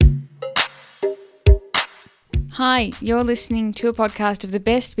Hi, you're listening to a podcast of the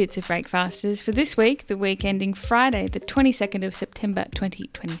best bits of Breakfasters for this week, the week ending Friday, the 22nd of September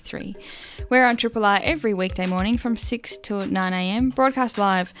 2023. We're on Triple R every weekday morning from 6 till 9am, broadcast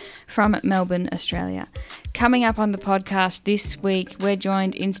live from Melbourne, Australia. Coming up on the podcast this week, we're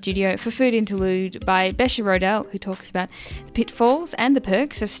joined in studio for Food Interlude by Besha Rodell, who talks about the pitfalls and the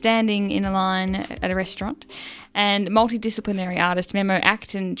perks of standing in a line at a restaurant. And multidisciplinary artist Memo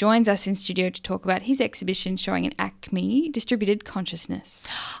Acton joins us in studio to talk about his exhibition showing an ACME distributed consciousness.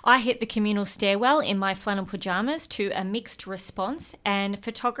 I hit the communal stairwell in my flannel pyjamas to a mixed response, and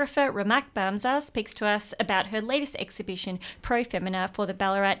photographer Ramak Bamza speaks to us about her latest exhibition, Pro Femina, for the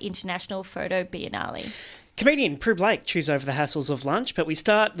Ballarat International Photo Biennale. Comedian Prue Blake chews over the hassles of lunch, but we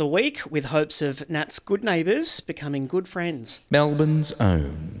start the week with hopes of Nat's good neighbours becoming good friends. Melbourne's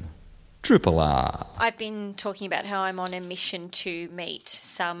own Triple R. I've been talking about how I'm on a mission to meet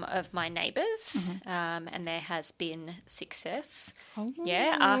some of my neighbours, and there has been success. Oh.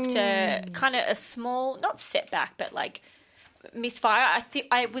 Yeah, after kind of a small, not setback, but like misfire.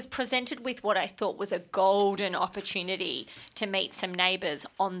 I was presented with what I thought was a golden opportunity to meet some neighbours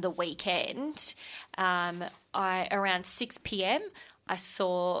on the weekend. Around 6 p.m, I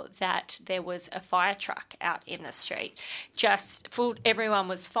saw that there was a fire truck out in the street. Everyone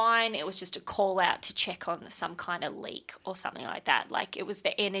was fine. It was just a call out to check on some kind of leak or something like that. Like, it was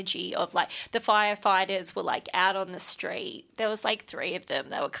the energy of, like, the firefighters were, like, out on the street. There was, like, 3 of them.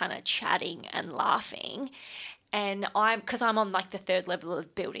 They were kind of chatting and laughing. And because I'm on like the 3rd level of the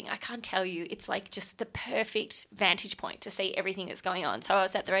building, I can't tell you, it's like just the perfect vantage point to see everything that's going on. So I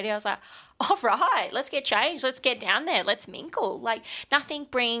was at the radio, I was like, all right, let's get changed. Let's get down there. Let's mingle. Like, nothing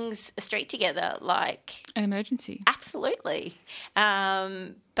brings a street together like an emergency. Absolutely.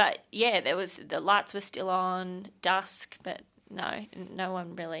 But yeah, the lights were still on, dusk, but no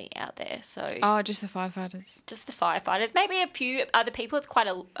one really out there. So just the firefighters. Just the firefighters. Maybe a few other people. It's quite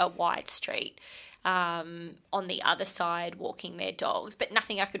a wide street. On the other side walking their dogs, but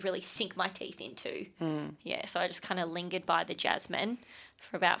nothing I could really sink my teeth into. Yeah, so I just kind of lingered by the jasmine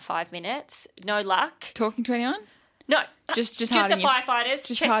for about 5 minutes. No luck. Talking to anyone? No. Just the firefighters.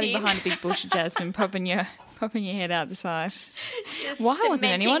 Just hiding behind a big bush of jasmine, popping your head out the side. Why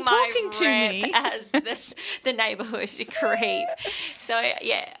wasn't anyone talking to me? As the neighbourhood creep. So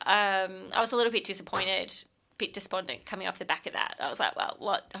yeah, I was a little bit disappointed. Bit despondent coming off the back of that. I was like, well,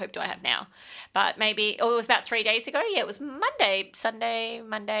 what hope do I have now? But maybe, it was about 3 days ago. Yeah, it was Monday.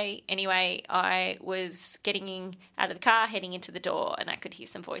 Anyway, I was getting out of the car, heading into the door, and I could hear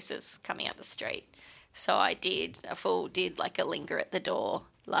some voices coming up the street. So I did like a linger at the door,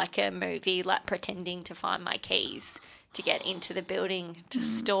 like a movie, like pretending to find my keys to get into the building, to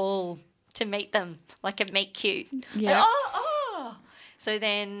stall, to meet them, like a meet cute. Yeah. Like, So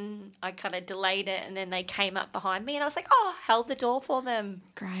then I kind of delayed it, and then they came up behind me, and I was like, held the door for them.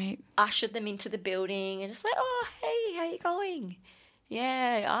 Great. Ushered them into the building and just like, hey, how you going?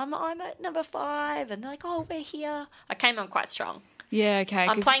 Yeah, I'm at number 5. And they're like, we're here. I came on quite strong. Yeah, okay.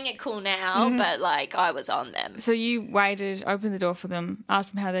 I'm playing it cool now, but like I was on them. So you waited, opened the door for them,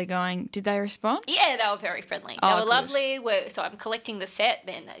 asked them how they're going. Did they respond? Yeah, they were very friendly. They were lovely. So I'm collecting the set.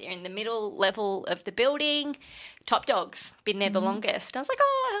 Then you're in the middle level of the building. Top dogs, been there the longest. I was like,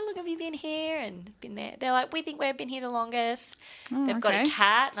 how long have you been here? And been there. They're like, we think we've been here the longest. They've got a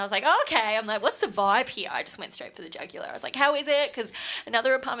cat. And I was like, okay. I'm like, what's the vibe here? I just went straight for the jugular. I was like, how is it? Because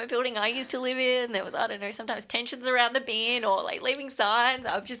another apartment building I used to live in, there was, I don't know, sometimes tensions around the bin or like leaving signs.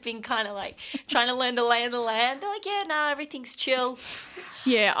 I've just been kind of like trying to learn the lay of the land. They're like, yeah, everything's chill.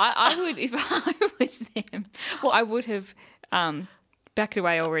 Yeah, I would, if I was them, I would have backed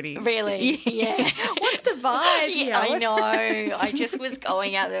away already. Really? Yeah. What's the vibe? Yeah, I know. I just was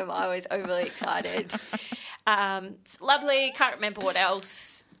going at them. I was overly excited. It's lovely. Can't remember what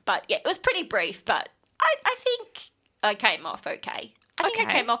else. But yeah, it was pretty brief, but I think I came off okay. I think I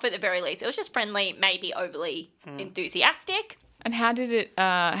came off at the very least. It was just friendly, maybe overly enthusiastic. And how did it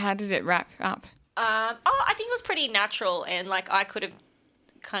wrap up? I think it was pretty natural, and like I could have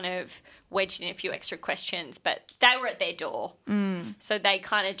kind of wedged in a few extra questions, but they were at their door. So they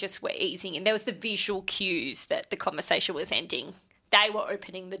kind of just were easing in. There was the visual cues that the conversation was ending. They were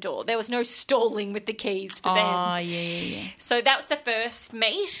opening the door. There was no stalling with the keys for them. Oh, yeah. So that was the first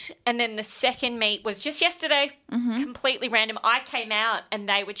meet, and then the second meet was just yesterday, completely random. I came out and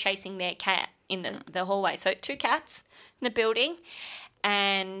they were chasing their cat in the hallway. So 2 cats in the building,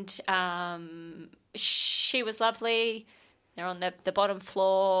 and she was lovely. They're on the bottom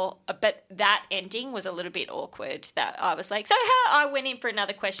floor, but that ending was a little bit awkward. That I was like, so how? I went in for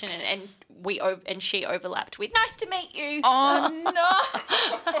another question, and she overlapped with "Nice to meet you." Oh no!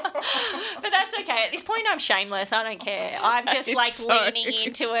 But that's okay. At this point, I'm shameless. I don't care. I'm just leaning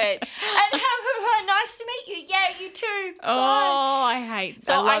into it. And nice to meet you. Yeah, you too. Oh, I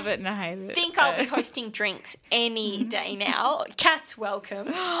love it and I hate it. I think I'll be hosting drinks any day now. Cats welcome.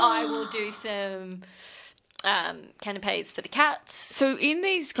 I will do some canapes for the cats. So in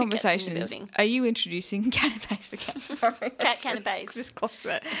these conversations, are you introducing canapes for cats? Sorry. Cat canapes. Just close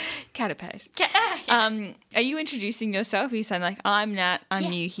that. Canapes. Yeah. Are you introducing yourself? Are you saying like, I'm Nat, I'm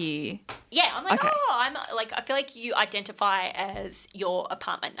new here? Yeah, I'm like, Okay. I feel like you identify as your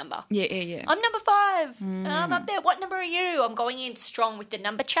apartment number. Yeah. I'm number 5. I'm up there. What number are you? I'm going in strong with the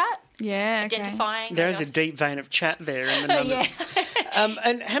number chat. Yeah, okay. Identifying. There is a deep vein of chat there in the numbers. Yeah.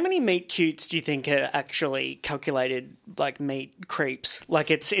 And how many meat cutes do you think are actually calculated like meat creeps? Like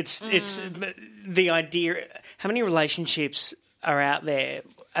it's the idea. How many relationships are out there,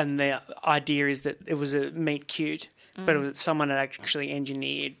 and the idea is that it was a meet cute, but it was someone had actually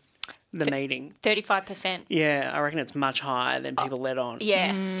engineered the meeting. 35%. Yeah, I reckon it's much higher than people let on.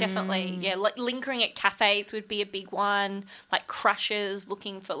 Yeah, definitely. Yeah, like lingering at cafes would be a big one. Like crushes,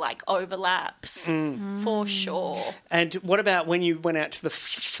 looking for like overlaps, for sure. And what about when you went out to the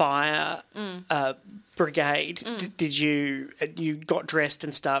fire brigade? Did you got dressed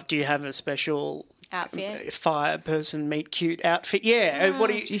and stuff? Do you have a special Outfit? Fire person meet cute outfit? Yeah. What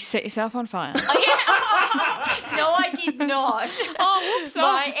do you? You set yourself on fire. Oh, yeah. No, I did not. Oh, whoops.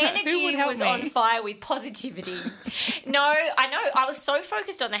 My Who energy would help was me? on fire with positivity. No, I know. I was so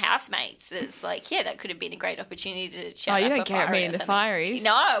focused on the housemates. It's like, yeah, that could have been a great opportunity to chat. Oh, you up don't a care fire me or in the something. fireys.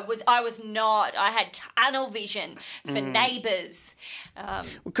 No, I was not. I had tunnel vision for Neighbours.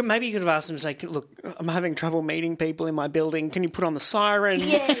 Maybe you could have asked them, say, look, I'm having trouble meeting people in my building. Can you put on the siren?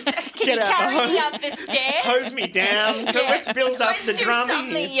 Yes. Can Get you out the carry me hose. up the stairs? Hose me down. Let's build up the drum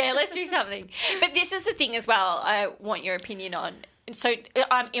here. Yeah, let's do something. But this is the thing as well I want your opinion on. So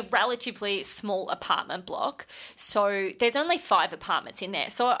I'm a relatively small apartment block. So there's only 5 apartments in there.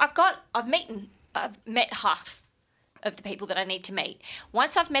 So I've met half of the people that I need to meet.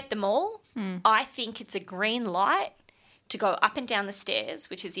 Once I've met them all, I think it's a green light to go up and down the stairs,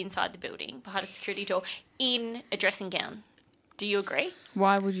 which is inside the building, behind a security door, in a dressing gown. Do you agree?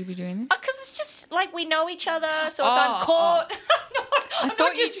 Why would you be doing this? Because it's just like we know each other, so if I'm caught, I'm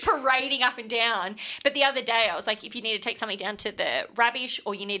not just parading up and down. But the other day I was like, if you need to take something down to the rubbish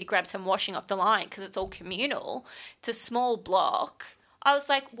or you need to grab some washing off the line because it's all communal, it's a small block. I was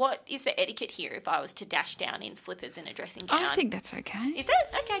like, what is the etiquette here if I was to dash down in slippers and a dressing gown? I think that's okay. Is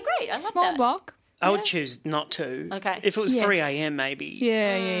that? Okay, great. I love Small that. block. I would choose not to. Okay. If it was Yes. 3 a.m. maybe.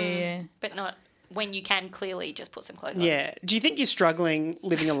 Yeah. But not when you can clearly just put some clothes on. Yeah. Do you think you're struggling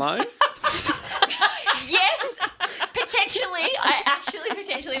living alone? Yes, potentially. I actually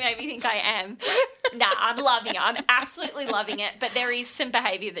potentially maybe think I am. Nah, I'm loving it. I'm absolutely loving it. But there is some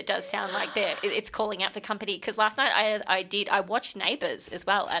behaviour that does sound like it's calling out the company. Because last night I watched Neighbours as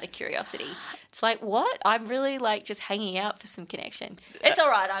well out of curiosity. It's like, what? I'm really like just hanging out for some connection. It's all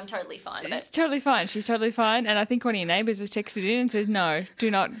right. I'm totally fine. But It's totally fine. She's totally fine. And I think one of your neighbours has texted in and says, no,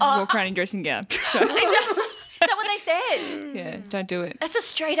 do not walk around in dressing gown. So, is that what they said? yeah, don't do it. That's a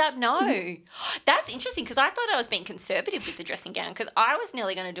straight up no. That's interesting because I thought I was being conservative with the dressing gown because I was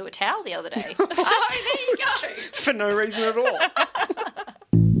nearly going to do a towel the other day. So there you go. For no reason at all.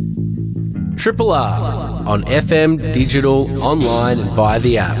 Triple R on FM, digital, online, and via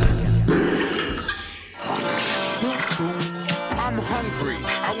the app. I'm hungry.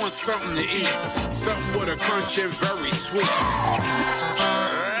 I want something to eat. Something with a crunch and very sweet.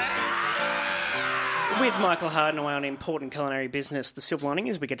 With Michael Hardnaway on Important Culinary Business, the silver lining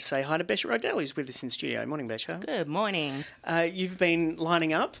is we get to say hi to Besha Rodell, who's with us in studio. Morning, Besha. Good morning. You've been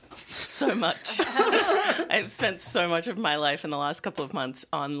lining up. So much. I've spent so much of my life in the last couple of months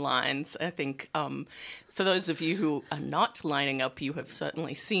on lines. I think for those of you who are not lining up, you have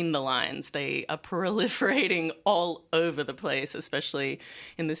certainly seen the lines. They are proliferating all over the place, especially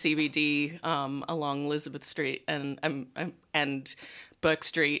in the CBD along Elizabeth Street and Burke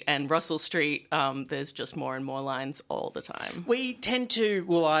Street and Russell Street. There's just more and more lines all the time. We tend to,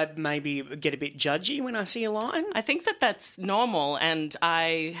 I maybe get a bit judgy when I see a line? I think that that's normal, and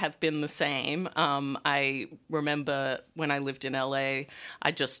I have been the same. I remember when I lived in LA,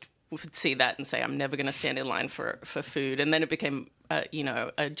 I just would see that and say, I'm never going to stand in line for food. And then it became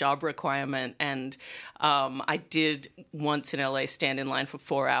a job requirement. And I did once in LA stand in line for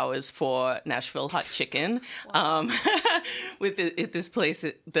 4 hours for Nashville hot chicken with this place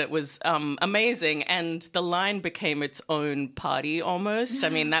that was amazing. And the line became its own party almost. I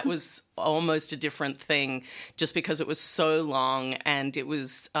mean, that was almost a different thing just because it was so long, and it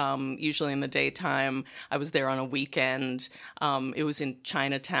was usually in the daytime. I was there on a weekend. It was in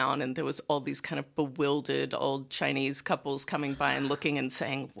Chinatown, and there was all these kind of bewildered old Chinese couples coming by and looking and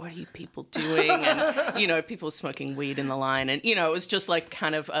saying, "What are you people doing?" And, people smoking weed in the line. And, it was just like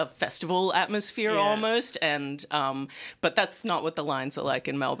kind of a festival atmosphere almost. And but that's not what the lines are like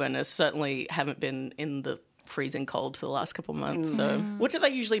in Melbourne. I certainly haven't been in the freezing cold for the last couple of months. So, what do they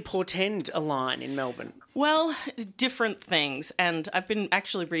usually portend a line in Melbourne? Well, different things. And I've been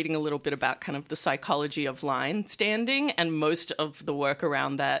actually reading a little bit about kind of the psychology of line standing, and most of the work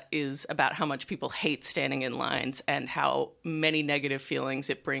around that is about how much people hate standing in lines and how many negative feelings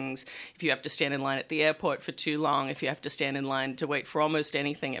it brings. If you have to stand in line at the airport for too long, if you have to stand in line to wait for almost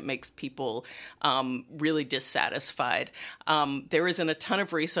anything, it makes people really dissatisfied. There isn't a ton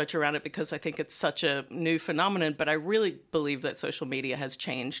of research around it because I think it's such a new phenomenon, but I really believe that social media has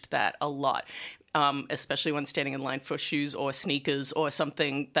changed that a lot. Especially when standing in line for shoes or sneakers or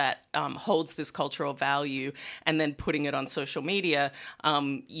something that holds this cultural value, and then putting it on social media,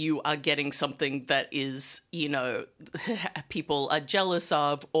 you are getting something that is, people are jealous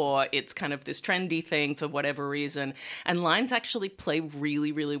of, or it's kind of this trendy thing for whatever reason. And lines actually play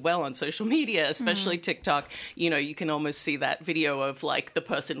really, really well on social media, especially TikTok. You can almost see that video of like the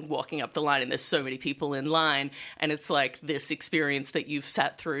person walking up the line and there's so many people in line, and it's like this experience that you've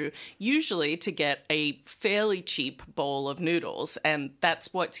sat through, usually to get a fairly cheap bowl of noodles, and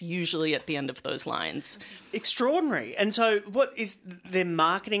that's what's usually at the end of those lines. Extraordinary. And so what is their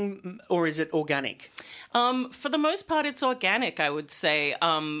marketing, or is it organic? For the most part, it's organic, I would say.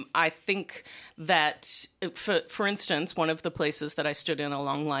 I think that, for instance, one of the places that I stood in a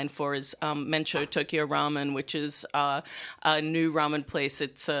long line for is Mensho Tokyo Ramen, which is a new ramen place.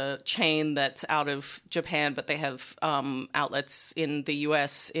 It's a chain that's out of Japan, but they have outlets in the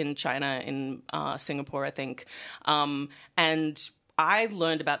US, in China, in Singapore, I think. And I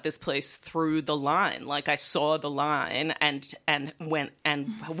learned about this place through the line. Like, I saw the line and went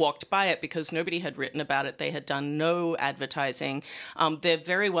and walked by it because nobody had written about it. They had done no advertising. They're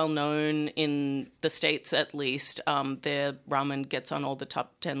very well known in the States, at least. Their ramen gets on all the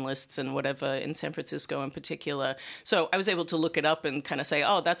top 10 lists and whatever, in San Francisco in particular. So I was able to look it up and kind of say,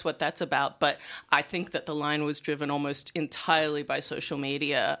 oh, that's what that's about. But I think that the line was driven almost entirely by social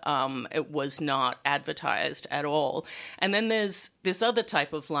media. It was not advertised at all. And then there's this other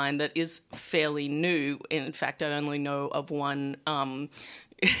type of line that is fairly new. In fact, I only know of one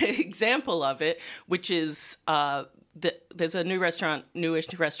example of it, which is there's a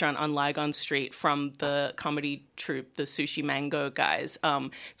newish restaurant on Lygon Street from the comedy troupe, the Sushi Mango guys.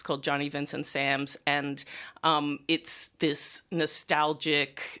 It's called Johnny Vincent Sam's, and it's this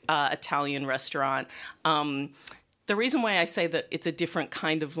nostalgic Italian restaurant. The reason why I say that it's a different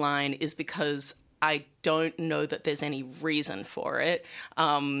kind of line is because I don't know that there's any reason for it.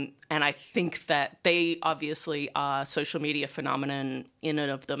 And I think that they obviously are social media phenomenon in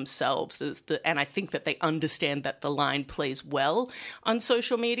and of themselves. And I think that they understand that the line plays well on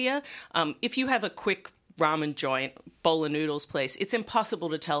social media. If you have a quick ramen joint, bowl of noodles place, it's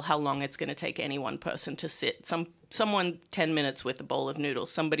impossible to tell how long it's going to take any one person to sit. Someone 10 minutes with a bowl of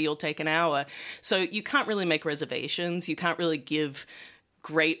noodles. Somebody will take an hour. So you can't really make reservations. You can't really give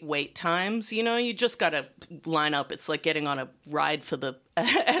great wait times. You just got to line up. It's like getting on a ride for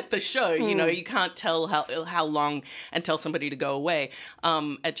at the show. You can't tell how long and tell somebody to go away.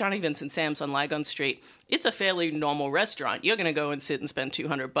 At Johnny Vincent Sam's on Lygon Street, it's a fairly normal restaurant. You're going to go and sit and spend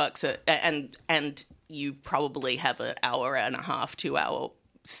 $200 and you probably have an hour and a half, 2 hour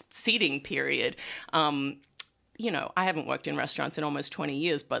seating period. I haven't worked in restaurants in almost 20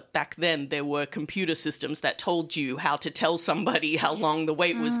 years, but back then there were computer systems that told you how to tell somebody how long the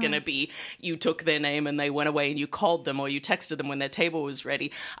wait was going to be. You took their name and they went away and you called them or you texted them when their table was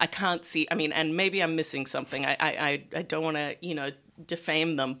ready. I can't see, and maybe I'm missing something. I don't want to,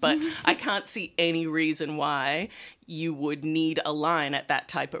 defame them, but I can't see any reason why you would need a line at that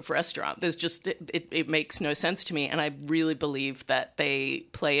type of restaurant. There's just, it makes no sense to me. And I really believe that they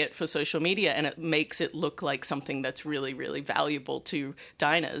play it for social media and it makes it look like something that's really, really valuable to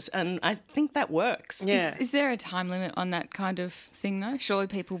diners. And I think that works. Yeah. Is there a time limit on that kind of thing though? Surely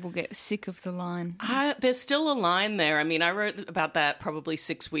people will get sick of the line. There's still a line there. I wrote about that probably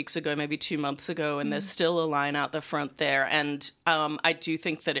 6 weeks ago, maybe 2 months ago, and there's still a line out the front there. And I do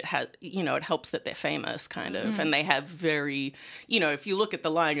think that it has, it helps that they're famous kind of, and they have have very, if you look at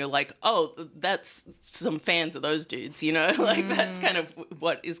the line, you're like, oh, that's some fans of those dudes, like that's kind of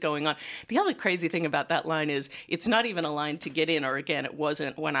what is going on. The other crazy thing about that line is it's not even a line to get in, or again, it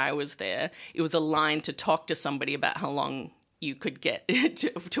wasn't when I was there. It was a line to talk to somebody about how long you could get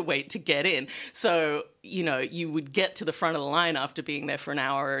to wait to get in. So, you would get to the front of the line after being there for an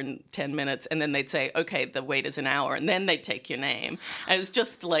hour and 10 minutes, and then they'd say, okay, the wait is an hour, and then they'd take your name. And it was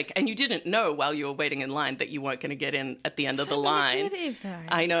just like, and you didn't know while you were waiting in line that you weren't going to get in at the end of the line. Manipulative, though.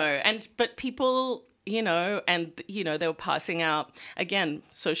 I know. But people, they were passing out, again,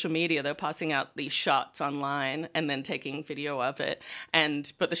 social media, they were passing out these shots online and then taking video of it.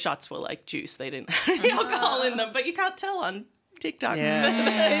 But the shots were like juice. They didn't have any alcohol in them, but you can't tell on TikTok.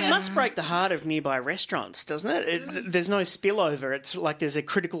 Yeah. It must break the heart of nearby restaurants, doesn't it? There's no spillover. It's like there's a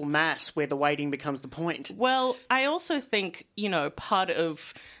critical mass where the waiting becomes the point. Well, I also think, part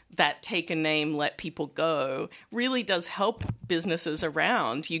of that take a name, let people go really does help businesses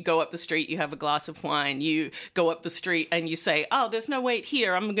around. You go up the street, you have a glass of wine, you go up the street and you say, oh, there's no wait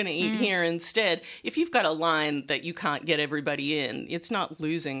here, I'm going to eat here instead. If you've got a line that you can't get everybody in, it's not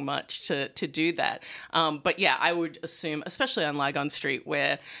losing much to do that. But yeah, I would assume, especially on Lygon Street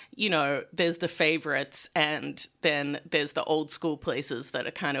where, there's the favorites and then there's the old school places that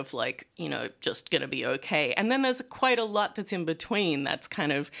are kind of like, just going to be okay. And then there's quite a lot that's in between that's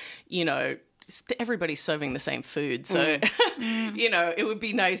kind of, everybody's serving the same food. So, it would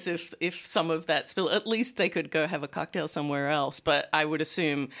be nice if some of that spill, at least they could go have a cocktail somewhere else. But I would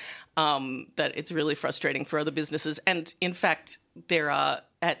assume that it's really frustrating for other businesses. And in fact, there are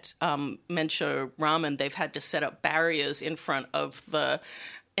at Mensho Ramen, they've had to set up barriers in front of the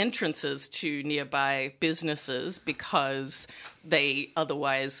entrances to nearby businesses because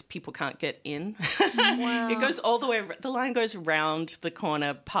otherwise people can't get in. Wow. It goes all the way, the line goes round the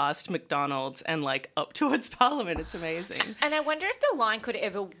corner past McDonald's and like up towards Parliament. It's amazing. And I wonder if the line could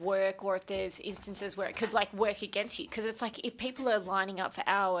ever work, or if there's instances where it could like work against you, because it's like if people are lining up for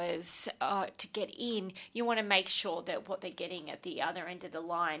hours to get in, you want to make sure that what they're getting at the other end of the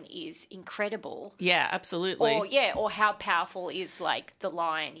line is incredible. Yeah, absolutely. Or how powerful is like the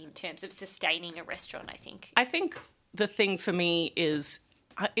line in terms of sustaining a restaurant, I think. I think the thing for me is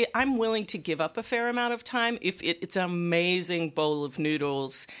I'm willing to give up a fair amount of time if it's an amazing bowl of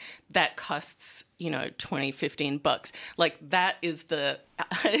noodles that costs, $20-15. Like that is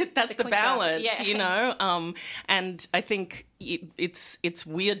that's the balance, yeah. And I think it's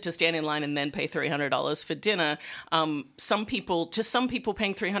weird to stand in line and then pay $300 for dinner. Some people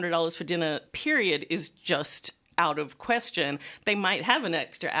paying $300 for dinner, period, is just out of question. They might have an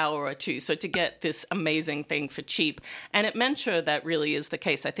extra hour or two. So to get this amazing thing for cheap. And at Mensho, that really is the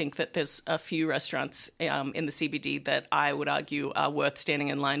case. I think that there's a few restaurants in the CBD that I would argue are worth standing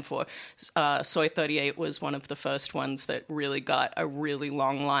in line for. Soy 38 was one of the first ones that really got a really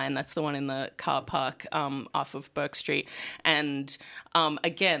long line. That's the one in the car park off of Burke Street. And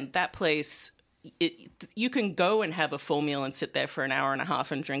again, that place, you can go and have a full meal and sit there for an hour and a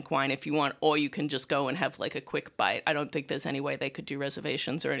half and drink wine if you want, or you can just go and have like a quick bite. I don't think there's any way they could do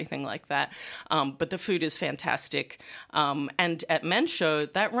reservations or anything like that. But the food is fantastic. And at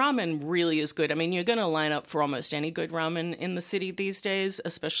Mensho, that ramen really is good. I mean, you're going to line up for almost any good ramen in the city these days,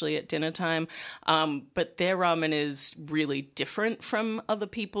 especially at dinner time. But their ramen is really different from other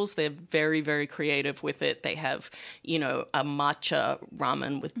people's. They're very, very creative with it. They have, a matcha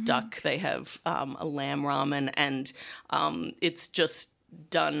ramen with duck. They have a lamb ramen, and it's just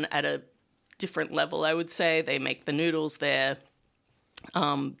done at a different level, I would say. They make the noodles there.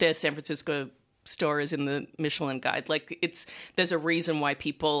 Their San Francisco store is in the Michelin Guide. Like there's a reason why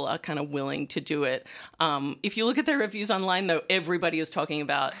people are kind of willing to do it. If you look at their reviews online, though, everybody is talking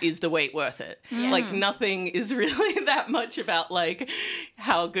about, is the wait worth it? Yeah. Like nothing is really that much about like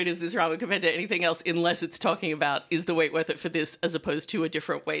how good is this ramen compared to anything else, unless it's talking about, is the wait worth it for this, as opposed to a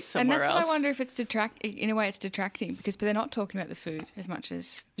different wait somewhere else. And that's why I wonder if it's in a way it's detracting, because they're not talking about the food as much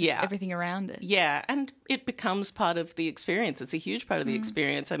as everything around it. Yeah, and it becomes part of the experience. It's a huge part of the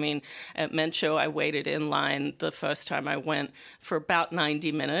experience. I mean, at Mensho, I waited in line the first time I went for about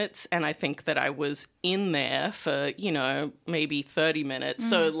 90 minutes, and I think that I was in there for, maybe 30 minutes.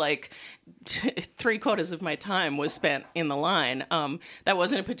 So like 3/4 of my time was spent in the line. That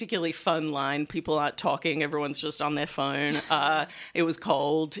wasn't a particularly fun line. People aren't talking. Everyone's just on their phone. It was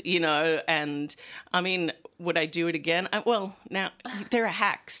cold, and I mean, would I do it again? Well, now there are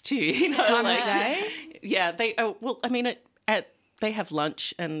hacks too. Time of day? Yeah, they. Well, I mean, at they have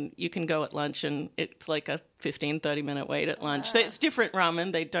lunch, and you can go at lunch, and it's like a 15-30-minute wait at lunch. It's different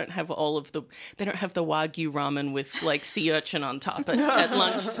ramen. They don't have the Wagyu ramen with like sea urchin on top at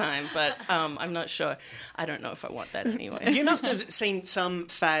lunchtime, but I'm not sure. I don't know if I want that anyway. You must have seen some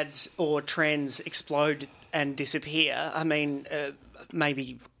fads or trends explode and disappear. I mean,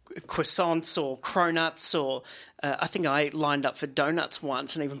 maybe croissants or cronuts, or I think I lined up for donuts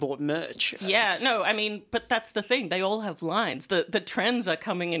once and even bought merch. Yeah, no, I mean, but that's the thing. They all have lines. The trends are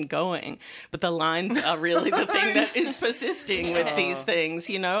coming and going, but the lines are really the thing that is persisting with these things,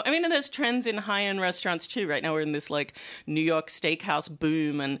 you know? I mean, and there's trends in high-end restaurants too. Right now we're in this like New York steakhouse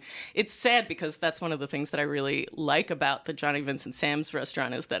boom, and it's sad because that's one of the things that I really like about the Johnny Vincent Sam's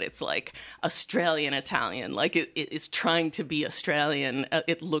restaurant is that it's like Australian Italian. Like it is trying to be Australian.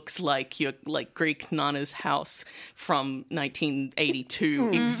 It looks like your like Greek Nana's house from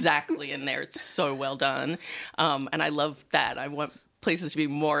 1982 exactly in there. It's so well done, and I love that. I want places to be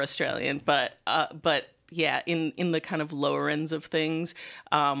more Australian, but yeah, in the kind of lower ends of things,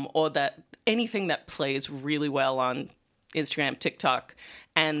 or that anything that plays really well on Instagram, TikTok,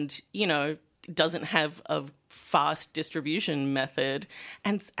 and you know doesn't have a fast distribution method.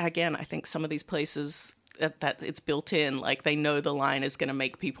 And again, I think some of these places that it's built in, like they know the line is going to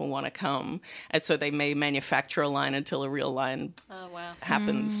make people want to come, and so they may manufacture a line until a real line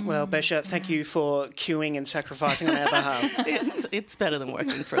happens. Well, Besha, thank you for queuing and sacrificing on our behalf. It's better than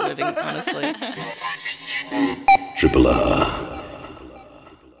working for a living, honestly. Triple R.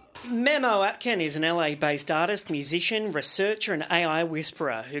 Memo Atkin is an LA-based artist, musician, researcher and AI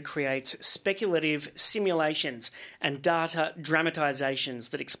whisperer who creates speculative simulations and data dramatizations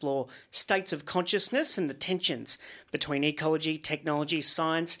that explore states of consciousness and the tensions between ecology, technology,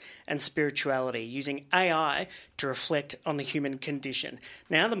 science and spirituality, using AI to reflect on the human condition.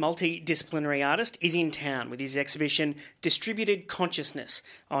 Now, the multidisciplinary artist is in town with his exhibition Distributed Consciousness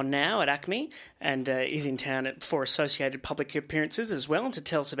on now at Acme, and is in town for associated public appearances as well, and to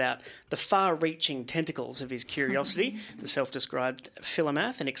tell us about the far-reaching tentacles of his curiosity. The self-described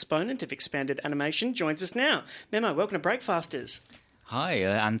philomath and exponent of expanded animation joins us now. Memo, welcome to Breakfasters. Hi,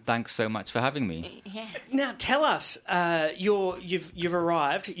 and thanks so much for having me. Yeah. Now, tell us, you've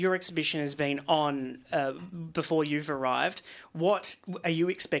arrived. Your exhibition has been on before you've arrived. What are you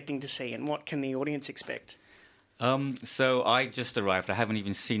expecting to see, and what can the audience expect? So I just arrived. I haven't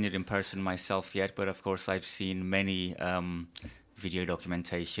even seen it in person myself yet, but of course I've seen many video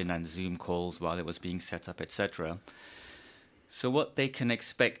documentation and Zoom calls while it was being set up, etc. So what they can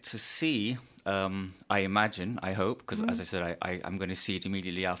expect to see, I imagine, I hope, because as I said, I'm going to see it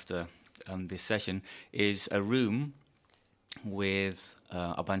immediately after this session, is a room with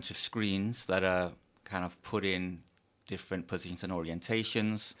a bunch of screens that are kind of put in different positions and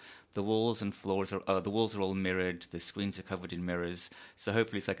orientations. The walls and floors are the walls are all mirrored. The screens are covered in mirrors. So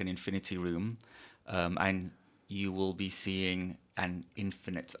hopefully it's like an infinity room, and you will be seeing an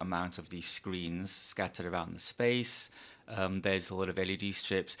infinite amount of these screens scattered around the space. There's a lot of LED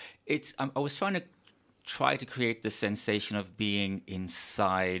strips. I was trying to create the sensation of being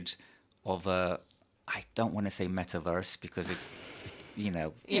inside of a, I don't want to say metaverse because it's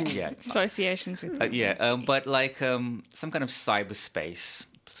associations with but like some kind of cyberspace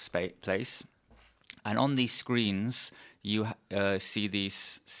place. And on these screens, you see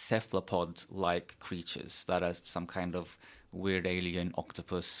these cephalopod-like creatures that are some kind of weird alien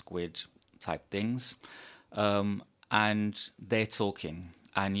octopus, squid type things. And they're talking.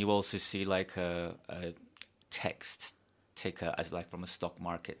 And you also see like a text ticker as like from a stock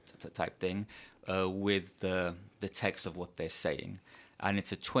market type thing with the text of what they're saying. And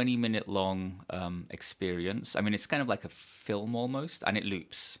it's a 20-minute long experience. I mean, it's kind of like a film almost, and it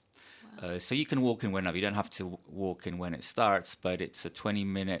loops. Wow. So you can walk in whenever. You don't have to walk in when it starts, but it's a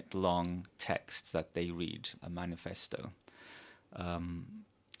 20-minute long text that they read, a manifesto.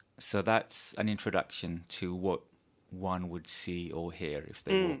 So that's an introduction to what one would see or hear if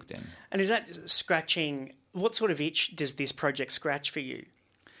they walked in. And is that scratching? What sort of itch does this project scratch for you?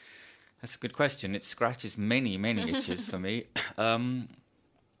 That's a good question. It scratches many, many itches for me.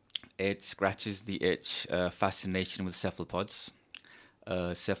 It scratches the itch, fascination with cephalopods.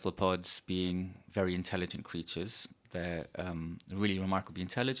 Cephalopods being very intelligent creatures. They're really remarkably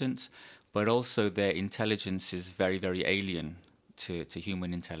intelligent, but also their intelligence is very, very alien to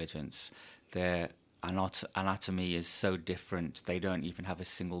human intelligence. Their anatomy is so different. They don't even have a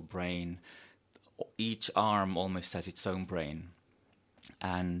single brain. Each arm almost has its own brain.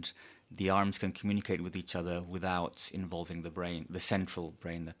 And the arms can communicate with each other without involving the brain, the central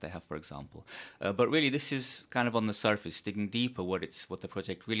brain that they have, for example. But really, this is kind of on the surface. Digging deeper, what the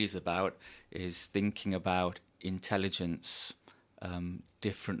project really is about is thinking about intelligence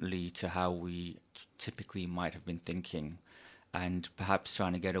differently to how we typically might have been thinking, and perhaps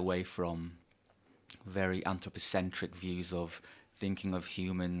trying to get away from very anthropocentric views of thinking of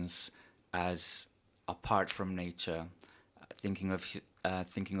humans as apart from nature, thinking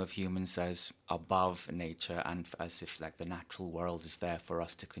of humans as above nature, and as if like the natural world is there for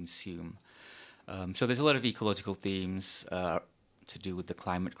us to consume. So there's a lot of ecological themes to do with the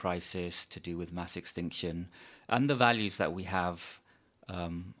climate crisis, to do with mass extinction, and the values that we have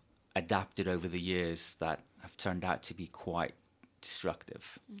adapted over the years that have turned out to be quite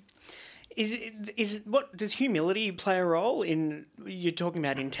destructive. Does humility play a role in? You're talking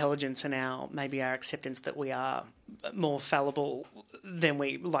about intelligence and our acceptance that we are more fallible than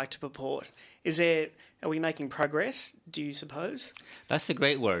we like to purport. Are we making progress, do you suppose? That's a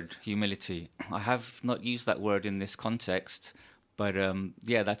great word, humility. I have not used that word in this context, but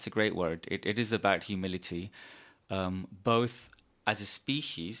that's a great word. It is about humility, both as a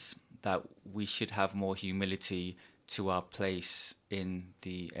species, that we should have more humility to our place in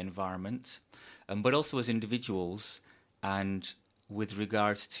the environment, but also as individuals, and with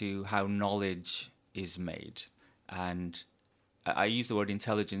regards to how knowledge is made. And I use the word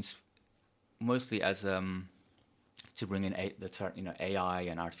intelligence mostly as to bring in the term, AI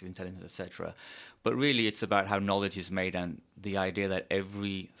and artificial intelligence, etc. But really, it's about how knowledge is made, and the idea that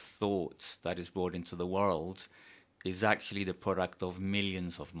every thought that is brought into the world is actually the product of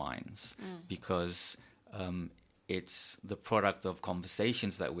millions of minds, because it's the product of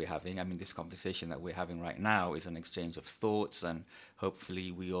conversations that we're having. I mean, this conversation that we're having right now is an exchange of thoughts, and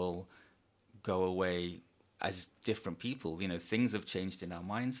hopefully we all go away as different people. Things have changed in our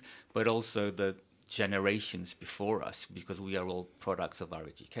minds, but also the generations before us, because we are all products of our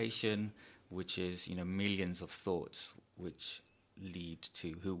education, which is, millions of thoughts which lead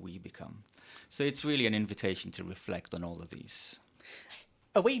to who we become. So it's really an invitation to reflect on all of these.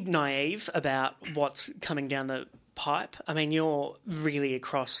 Are we naive about what's coming down the pipe? I mean, you're really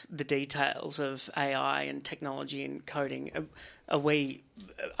across the details of AI and technology and coding.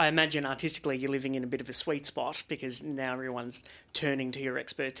 I imagine artistically you're living in a bit of a sweet spot, because now everyone's turning to your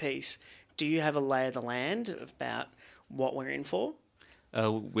expertise. Do you have a lay of the land about what we're in for?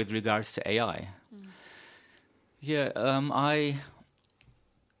 With regards to AI? Yeah, I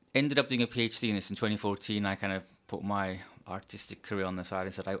ended up doing a PhD in this in 2014. I kind of put my artistic career on the side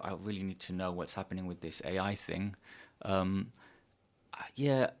and said, I really need to know what's happening with this AI thing. I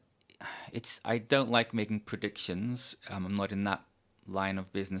don't like making predictions. I'm not in that line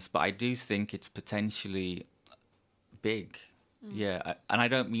of business, but I do think it's potentially big. Yeah, and I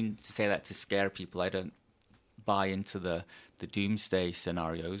don't mean to say that to scare people. I don't buy into the doomsday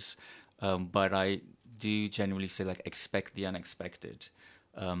scenarios, but I do generally say, expect the unexpected.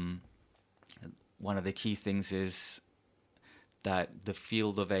 One of the key things is that the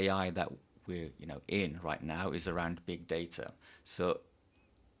field of AI that we're in right now is around big data. So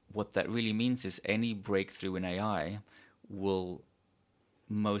what that really means is any breakthrough in AI will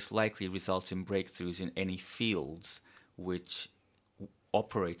most likely result in breakthroughs in any fields which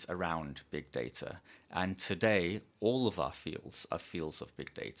operates around big data. And today, all of our fields are fields of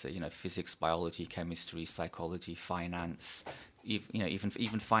big data. Physics, biology, chemistry, psychology, finance,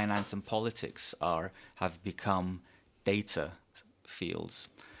 even finance and politics have become data fields.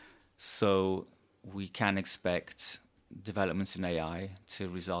 So we can expect developments in AI to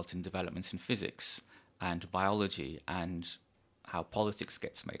result in developments in physics and biology and how politics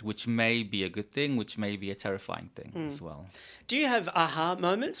gets made, which may be a good thing, which may be a terrifying thing as well. Do you have aha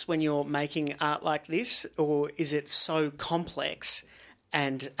moments when you're making art like this, or is it so complex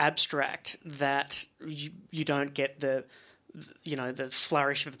and abstract that you don't get the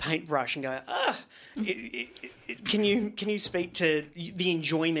flourish of a paintbrush and go, Can you speak to the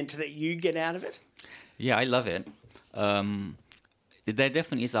enjoyment that you get out of it? Yeah, I love it. There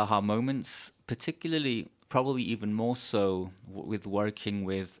definitely is aha moments, particularly, probably even more so with working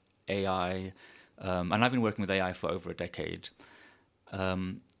with AI. And I've been working with AI for over a decade.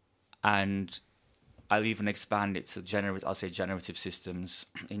 And I'll even expand it to generative systems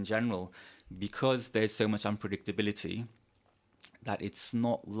in general, because there's so much unpredictability that it's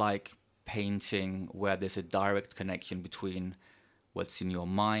not like painting where there's a direct connection between what's in your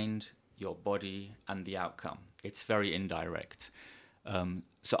mind, your body, and the outcome. It's very indirect.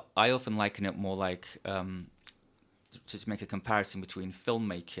 So I often liken it more like, to make a comparison between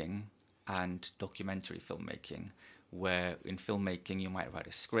filmmaking and documentary filmmaking, where in filmmaking you might write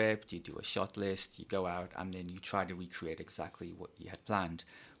a script, you do a shot list, you go out, and then you try to recreate exactly what you had planned.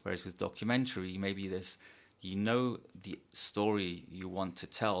 Whereas with documentary, maybe there's the story you want to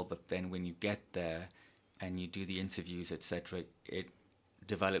tell, but then when you get there, and you do the interviews, etc., it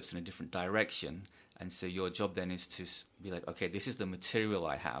develops in a different direction. And so your job then is to be like, okay, this is the material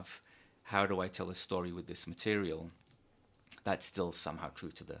I have. How do I tell a story with this material that's still somehow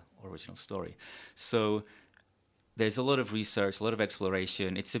true to the original story? So there's a lot of research, a lot of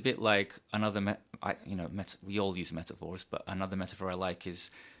exploration. It's a bit like another, we all use metaphors, but another metaphor I like is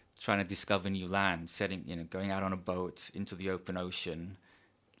trying to discover new land, going out on a boat into the open ocean,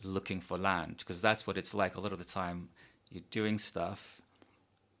 looking for land, because that's what it's like. A lot of the time you're doing stuff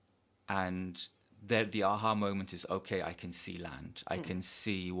and the aha moment is, okay, I can see land. I can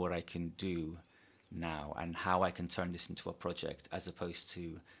see what I can do now and how I can turn this into a project, as opposed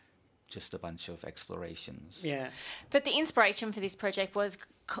to just a bunch of explorations. Yeah. But the inspiration for this project was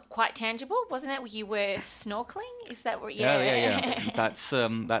quite tangible, wasn't it? You were snorkeling? Is that what? Yeah.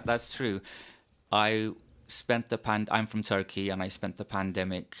 That's true. I'm from Turkey, and I spent the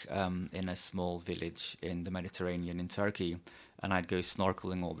pandemic in a small village in the Mediterranean in Turkey, and I'd go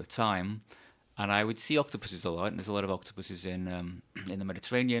snorkeling all the time, and I would see octopuses a lot. And there's a lot of octopuses in the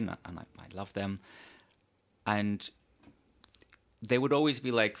Mediterranean, and I love them, and they would always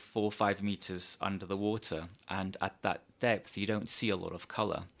be like 4 or 5 meters under the water, and at that depth you don't see a lot of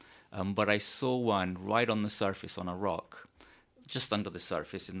color. But I saw one right on the surface on a rock, just under the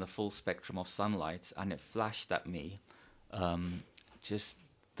surface in the full spectrum of sunlight, and it flashed at me. Just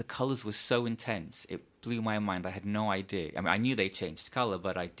the colors were so intense, it blew my mind. I had no idea. I mean, I knew they changed color,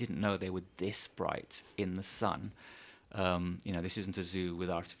 but I didn't know they were this bright in the sun. This isn't a zoo with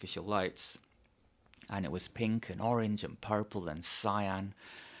artificial lights. And it was pink and orange and purple and cyan.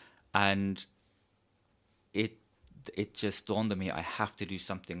 And it just dawned on me, I have to do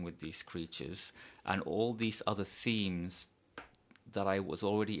something with these creatures. And all these other themes that I was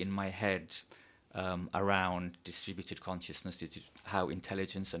already in my head around distributed consciousness, how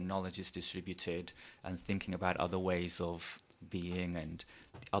intelligence and knowledge is distributed, and thinking about other ways of being and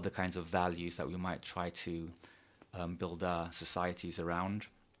other kinds of values that we might try to build our societies around.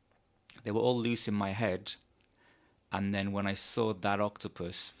 They were all loose in my head, and then when I saw that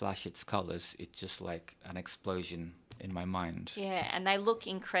octopus flash its colors, it's just like an explosion in my mind. Yeah, and they look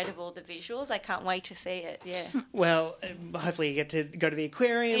incredible, the visuals. I can't wait to see it, yeah. Well, hopefully you get to go to the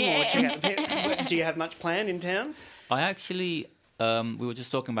aquarium or check out the pet. Do you have much planned in town? I actually, we were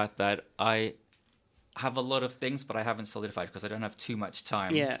just talking about that. I have a lot of things, but I haven't solidified because I don't have too much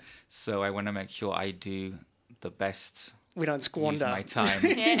time. Yeah. So I want to make sure I do the best. We don't squander my time.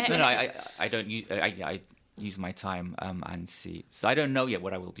 No, I don't use. I use my time and see. So I don't know yet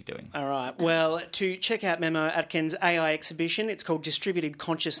what I will be doing. All right. Well, to check out Memo Atkins' AI exhibition, it's called Distributed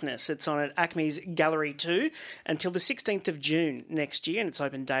Consciousness. It's on at ACME's Gallery 2 until the 16th of June next year, and it's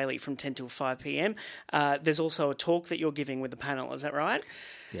open daily from 10 till 5 p.m. There's also a talk that you're giving with the panel. Is that right?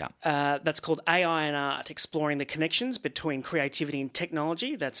 Yeah. That's called AI and Art, Exploring the Connections Between Creativity and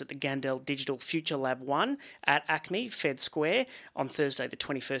Technology. That's at the Gandel Digital Future Lab 1 at ACME, Fed Square, on Thursday the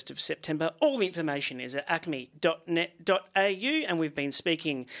 21st of September. All the information is at acme.net.au, and we've been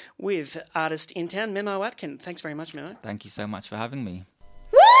speaking with artist in town, Memo Atkins. Thanks very much, Memo. Thank you so much for having me.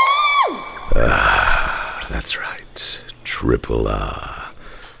 That's right. Triple R.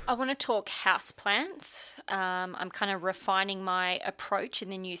 I want to talk houseplants. I'm kind of refining my approach in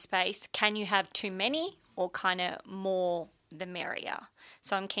the new space. Can you have too many, or kind of more the merrier?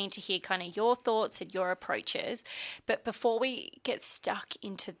 So I'm keen to hear kind of your thoughts and your approaches. But before we get stuck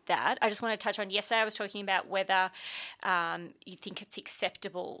into that, I just want to touch on, yesterday I was talking about whether you think it's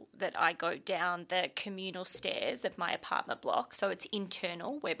acceptable that I go down the communal stairs of my apartment block. So it's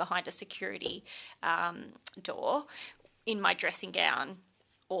internal. We're behind a security door in my dressing gown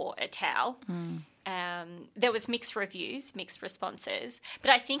or a towel. There was mixed reviews, mixed responses,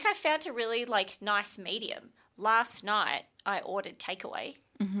 but I think I found a really nice medium. Last night I ordered takeaway.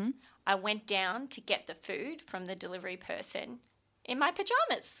 Mm-hmm. I went down to get the food from the delivery person in my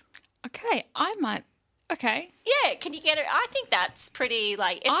pajamas. Okay, Okay. Yeah, can you get it? I think that's pretty, it's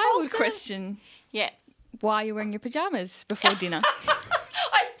I wholesome. would question why you're wearing your pajamas before dinner.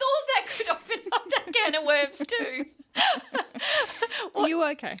 I thought that could open up that can of worms too. Are you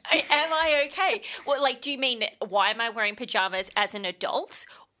okay? Am I okay? Well, do you mean, why am I wearing pajamas as an adult?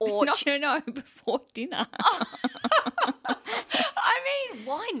 Or No, before dinner. I mean,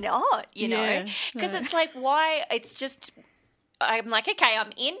 why not, you know? Because it's why, it's just, I'm like, okay,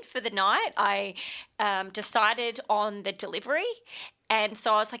 I'm in for the night. I decided on the delivery. And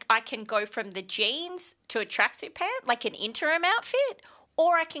so I was like, I can go from the jeans to a tracksuit pant, like an interim outfit,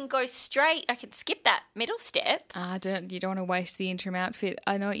 or I can go straight, I can skip that middle step. You don't want to waste the interim outfit.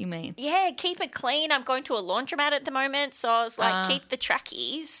 I know what you mean. Yeah, keep it clean. I'm going to a laundromat at the moment, so I was like, keep the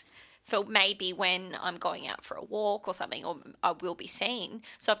trackies for maybe when I'm going out for a walk or something, or I will be seen.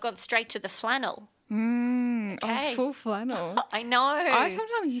 So I've gone straight to the flannel. Oh, full flannel. I know. I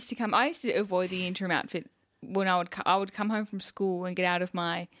sometimes used to avoid the interim outfit when I would come home from school and get out of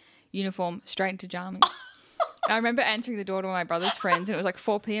my uniform straight into pajamas. I remember answering the door to my brother's friends, and it was like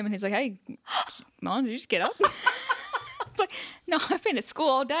 4 p.m. and he's like, "Hey, Mom, did you just get up?" It's like, "No, I've been at school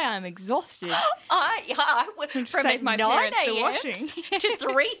all day. I'm exhausted." I would from Save my 9 parents the a.m. washing. to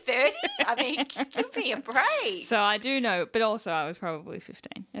 3:30. I mean, give me a break. So I do know, but also I was probably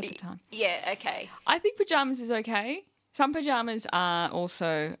 15 at the time. Yeah, okay. I think pajamas is okay. Some pajamas are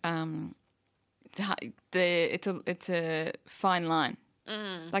also it's a fine line.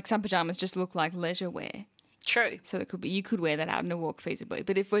 Like some pajamas just look like leisure wear. True. So you could wear that out in a walk feasibly.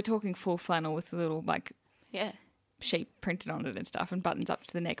 But if we're talking full flannel with a little like sheep printed on it and stuff and buttons up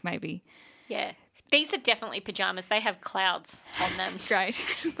to the neck, maybe. Yeah. These are definitely pajamas. They have clouds on them. Great.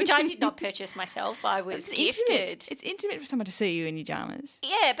 Which I did not purchase myself. I was gifted. Intimate. It's intimate for someone to see you in your pajamas.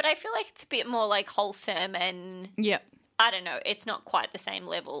 Yeah, but I feel like it's a bit more like wholesome and Yep. I don't know. It's not quite the same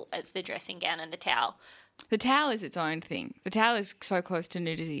level as the dressing gown and the towel. The towel is its own thing. The towel is so close to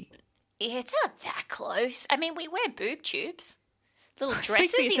nudity. Yeah, it's not that close. I mean, we wear boob tubes. Little Speak for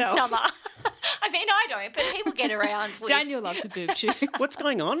dresses in yourself. summer. I mean, I don't, but people get around with... Daniel loves a boob tube. What's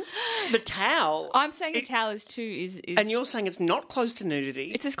going on? The towel. I'm saying the towel is too is And you're saying it's not close to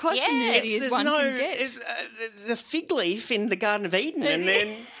nudity. it's as close to nudity as one can get. There's a fig leaf in the Garden of Eden and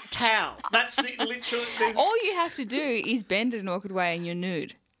then towel. That's literally... All you have to do is bend it an awkward way and you're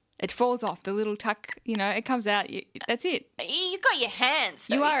nude. It falls off. The little tuck, it comes out. That's it. You've got your hands,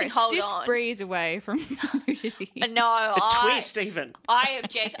 so You are can a hold stiff on. breeze away from nudity. No, a twist even. I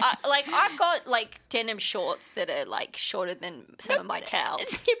object. I've got denim shorts that are shorter than some of my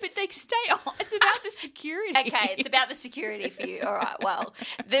towels. Yeah, but they stay on. It's about the security. Okay, it's about the security for you. All right, well,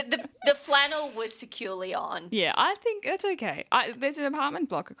 the flannel was securely on. Yeah, I think that's okay. There's an apartment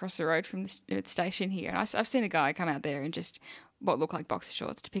block across the road from the station here, and I've seen a guy come out there and just what looked like boxer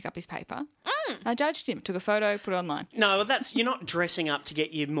shorts to pick up his paper. I judged him, took a photo, put it online. No, you're not dressing up to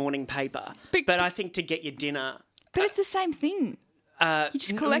get your morning paper, but I think to get your dinner. But it's the same thing. You're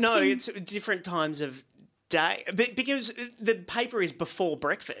just collecting. No, it's different times of day. But because the paper is before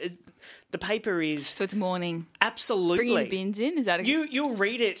breakfast. The paper is... So it's morning. Absolutely. Bringing the bins in? Is that You'll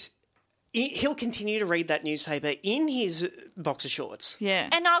read it... He'll continue to read that newspaper in his boxer shorts. Yeah.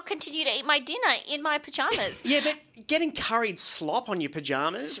 And I'll continue to eat my dinner in my pyjamas. Yeah, but getting curried slop on your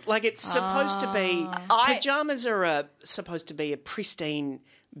pyjamas, it's supposed to be... Pyjamas are supposed to be a pristine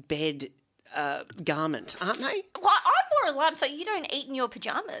bed garment, aren't they? Well, I'm more alarmed, so you don't eat in your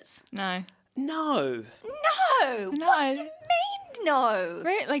pyjamas? No. No. No. What do you mean no?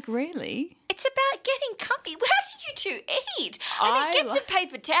 Really? It's about getting comfy. How do you two eat? I mean, get some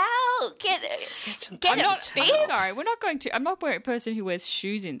paper towel. Get some a bib. I'm sorry, we're not going to... I'm not a person who wears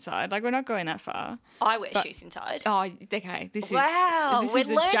shoes inside. We're not going that far. I wear shoes inside. Oh, okay. This is we're a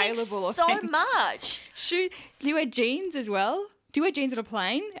learning jailable so offence. much. Do you wear jeans as well? Do you wear jeans on a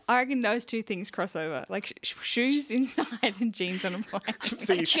plane? I reckon those two things cross over. Shoes inside and jeans on a plane.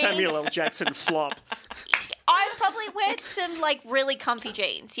 The Samuel L. Jackson flop. I probably wear some really comfy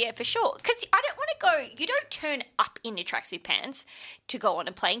jeans, yeah, for sure. Because I don't want to go. You don't turn up in your tracksuit pants to go on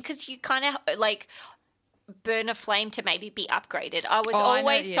a plane because you kind of burn a flame to maybe be upgraded. I was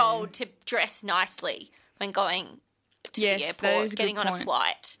always told to dress nicely when going to the airport, getting on a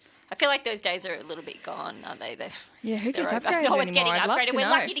flight. I feel like those days are a little bit gone, aren't they? Who gets over. upgraded No one's anymore? getting I'd love upgraded. to We're know.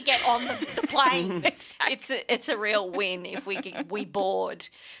 lucky to get on the plane. It's a real win if we board.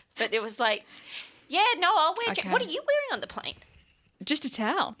 But it was I'll wear. Okay. What are you wearing on the plane? Just a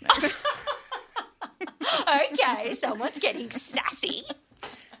towel. Okay, someone's getting sassy.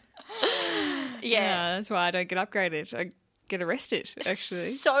 Yeah. That's why I don't get upgraded. I get arrested,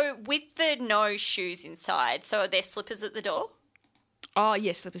 actually. So with the no shoes inside, so are there slippers at the door? Oh,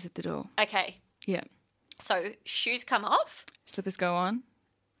 yes, slippers at the door. Okay. Yeah. So shoes come off. Slippers go on.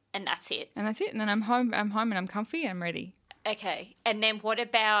 And that's it. And that's it. And then I'm home and I'm comfy and I'm ready. Okay. And then what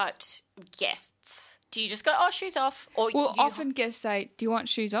about guests? Do you just go, shoes off? Or often guests say, do you want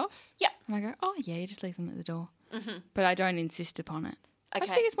shoes off? Yep. And I go, oh, yeah, you just leave them at the door. Mm-hmm. But I don't insist upon it. I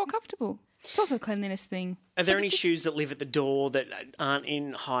just Okay. think it's more comfortable. It's also a cleanliness thing. Are there any shoes that live at the door that aren't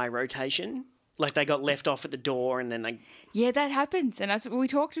in high rotation? They got left off at the door and then they... Yeah, that happens. And that's what we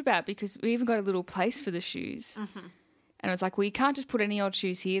talked about because we even got a little place for the shoes. Mm-hmm. And it was you can't just put any old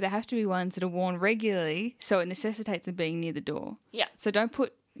shoes here. They have to be ones that are worn regularly so it necessitates them being near the door. Yeah. So don't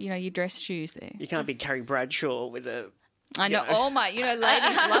put, your dress shoes there. You can't be Carrie Bradshaw with a... I know, all my,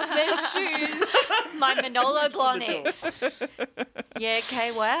 ladies love their shoes. My Manolo Blahniks. Yeah,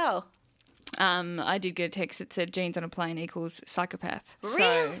 okay, wow. I did get a text that said genes on a plane equals psychopath. Really?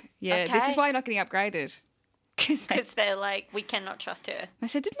 So, yeah, this is Okay. why you're not getting upgraded. Because they're like, we cannot trust her. I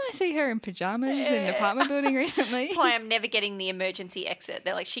said, didn't I see her in pyjamas in an apartment building recently? That's why I'm never getting the emergency exit.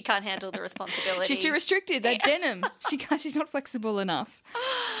 They're like, she can't handle the responsibility. She's too restricted. That denim. She's not flexible enough.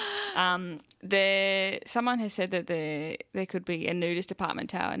 Someone has said that there could be a nudist apartment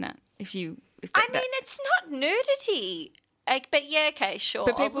tower in that. It's not nudity. But yeah, okay, sure.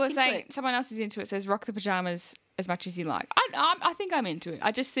 But I'll people look are into saying it. someone else is into it. Says rock the pajamas as much as you like. I think I'm into it.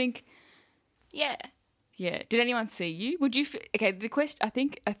 I just think. Yeah. Yeah. Did anyone see you? Would you? Okay. The question. I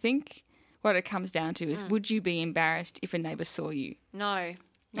think what it comes down to is: would you be embarrassed if a neighbour saw you? No.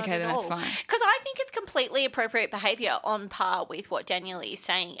 Not Okay, at then all. that's fine. Because I think it's completely appropriate behaviour on par with what Danielle is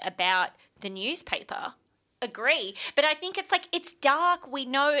saying about the newspaper. Agree. But I think it's like, it's dark. We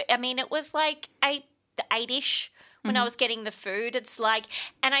know, I mean, it was like 8-ish when I was getting the food. It's like,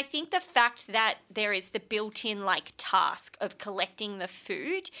 and I think the fact that there is the built-in like task of collecting the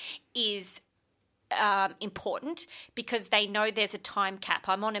food is important because they know there's a time cap.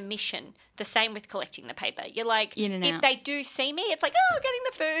 I'm on a mission. The same with collecting the paper. You're like, In and if out. they do see me, it's like, oh, getting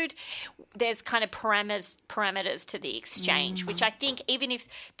the food. There's kind of parameters to the exchange, which I think even if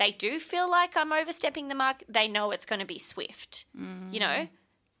they do feel like I'm overstepping the mark, they know it's going to be swift. You know?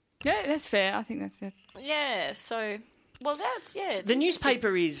 Yeah, that's fair. I think that's it. Yeah. So, well, that's, yeah. It's The interesting.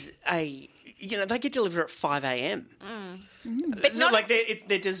 newspaper is they get delivered at 5 a.m. But not Like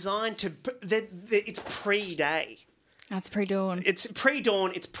they're designed to. It's pre-day. That's pre-dawn. It's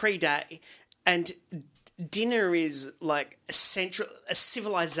pre-dawn. It's pre-day, and dinner is like a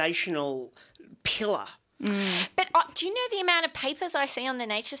civilizational pillar. But do you know the amount of papers I see on the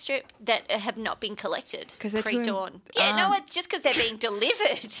nature strip that have not been collected 'Cause they're too- pre-dawn? Yeah, it's just because they're being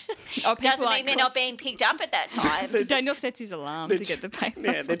delivered. Oh, people Doesn't like mean they're not being picked up at that time. Daniel sets his alarm to get the paper.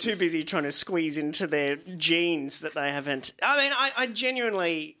 Yeah, they're too busy trying to squeeze into their jeans that they haven't. I mean, I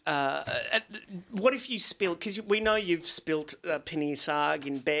genuinely. What if you spill? Because we know you've spilt Penny Sarg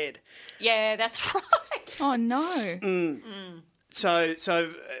in bed. Yeah, that's right. Oh no! So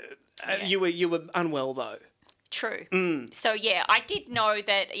you were unwell though. True. So yeah, I did know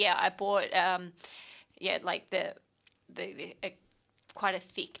that. Yeah, I bought like the quite a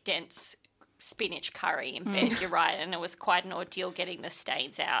thick, dense spinach curry in bed. You're right, and it was quite an ordeal getting the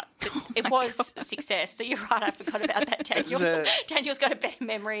stains out. But it was a success. So you're right. I forgot about that. Daniel. Daniel's got a better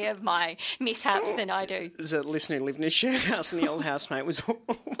memory of my mishaps than I do. There's a listener who lived in a share house, and the old housemate was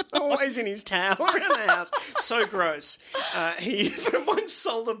always in his towel around the house. So gross. He once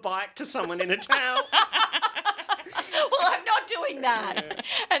sold a bike to someone in a towel. Well, I'm not doing that.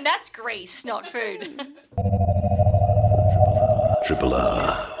 And that's grease, not food. Triple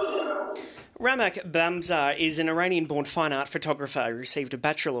R. Ramak Bamzar is an Iranian-born fine art photographer who received a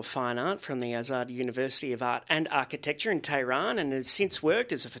Bachelor of Fine Art from the Azad University of Art and Architecture in Tehran and has since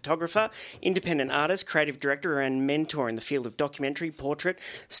worked as a photographer, independent artist, creative director and mentor in the field of documentary, portrait,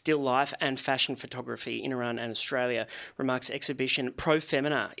 still life and fashion photography in Iran and Australia. Ramak's exhibition Pro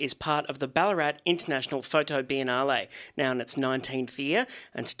Femina is part of the Ballarat International Photo Biennale, now in its 19th year.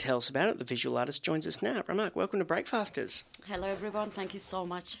 And to tell us about it, the visual artist joins us now. Ramak, welcome to Breakfasters. Hello, everyone. Thank you so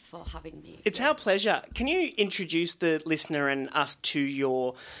much for having me. It's our pleasure. Can you introduce the listener and us to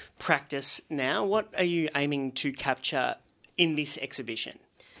your practice now? What are you aiming to capture in this exhibition?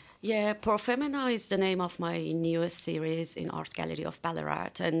 Yeah, Pro Femina is the name of my newest series in Art Gallery of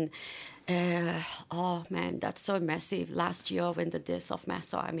Ballarat. And, oh man, that's so massive. Last year when the death of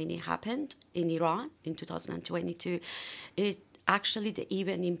Mahsa Amini happened in Iran in 2022, the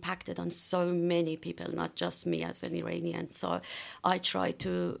event impacted on so many people, not just me as an Iranian. So I try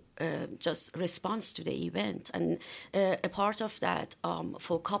to just respond to the event. And a part of that,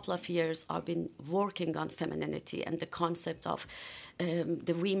 for a couple of years, I've been working on femininity and the concept of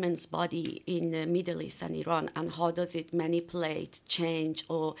the women's body in the Middle East and Iran, and how does it manipulate, change,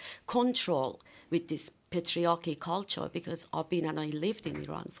 or control with this patriarchy culture, because I've been and I lived in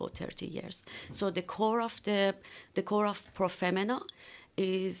Iran for 30 years. So the core of Pro Femina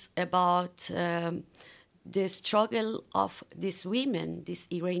is about the struggle of these women, these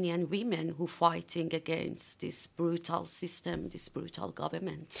Iranian women who fighting against this brutal system, this brutal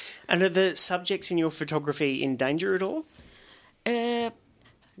government. And are the subjects in your photography in danger at all?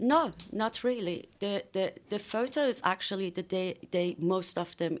 No, not really. The photos actually, most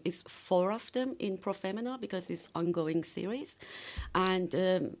of them is 4 of them in Pro Femina because it's ongoing series, and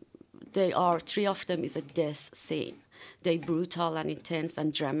 3 of them is a death scene. They brutal and intense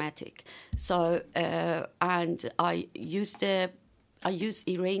and dramatic. So and I use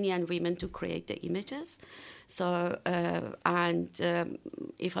Iranian women to create the images. So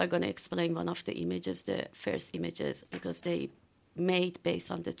if I'm going to explain one of the images, the first images, because they made based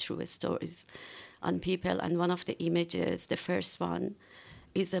on the true stories on people. And one of the images, the first one,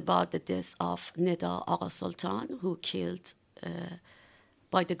 is about the death of Neda Agha Sultan, who killed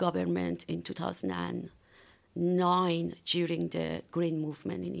by the government in 2009 during the Green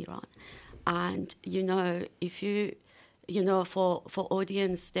Movement in Iran. And, if you, for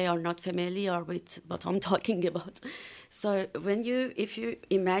audience, they are not familiar with what I'm talking about. So if you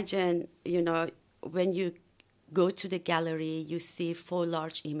imagine, when you go to the gallery, you see 4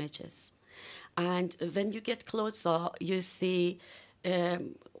 large images. And when you get closer, you see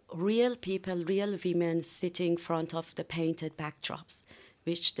real people, real women sitting in front of the painted backdrops,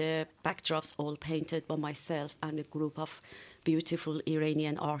 which the backdrops all painted by myself and a group of beautiful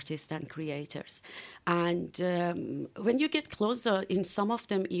Iranian artists and creators. And when you get closer, in some of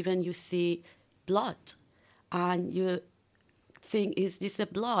them even you see blood. And you think, is this a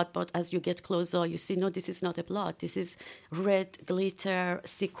blood? But as you get closer, you see, no, this is not a blood. This is red glitter,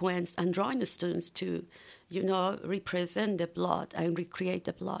 sequins, and rhinestones to, represent the blood and recreate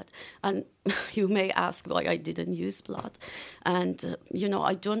the blood. And you may ask why I didn't use blood. And,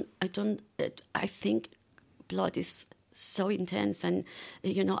 I think blood is so intense. And,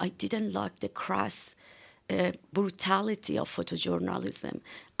 I didn't like the crass brutality of photojournalism.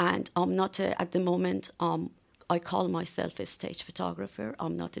 And I'm not, at the moment, I call myself a stage photographer.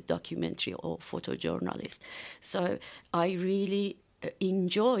 I'm not a documentary or photojournalist. So I really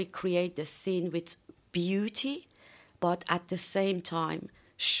enjoy create the scene with beauty, but at the same time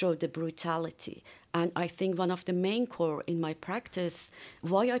show the brutality. And I think one of the main core in my practice,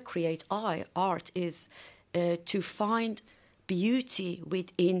 why I create art is to find beauty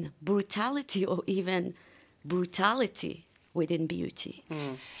within brutality, or even brutality within beauty.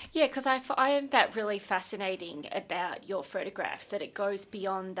 Yeah, because I find that really fascinating about your photographs, that it goes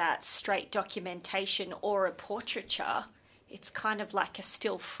beyond that straight documentation or a portraiture. It's kind of like a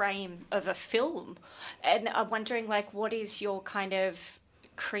still frame of a film. And I'm wondering, what is your kind of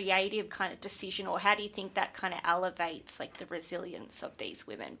creative kind of decision, or how do you think that kind of elevates, the resilience of these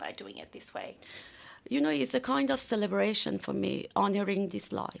women by doing it this way? It's a kind of celebration for me, honoring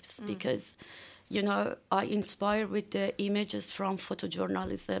these lives, because I inspire with the images from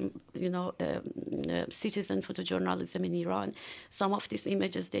photojournalism, citizen photojournalism in Iran. Some of these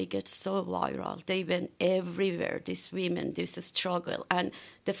images, they get so viral. They went everywhere, these women, this struggle. And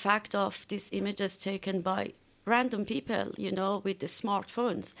the fact of these images taken by random people, with the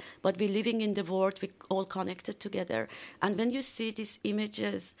smartphones. But we're living in the world, we're all connected together. And when you see these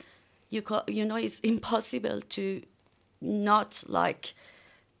images, it's impossible to not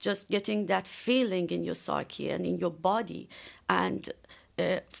just getting that feeling in your psyche and in your body. And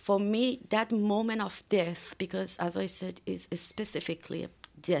for me, that moment of death, because as I said, is specifically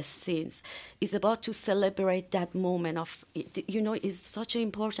death scenes, is about to celebrate that moment of, is such an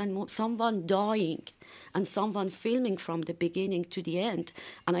important moment, someone dying and someone filming from the beginning to the end.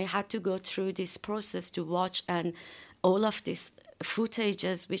 And I had to go through this process to watch, and all of this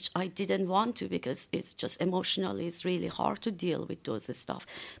footages, which I didn't want to, because it's just emotionally, it's really hard to deal with those stuff.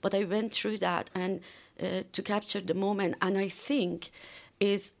 But I went through that and to capture the moment. And I think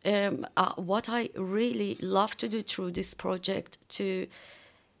is what I really love to do through this project, to,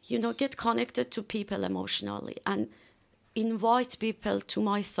 get connected to people emotionally and invite people to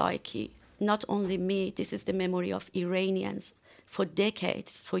my psyche. Not only me, this is the memory of Iranians for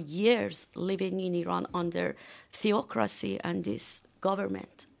decades, for years, living in Iran under theocracy and this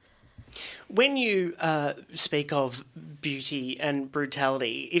government. When you speak of beauty and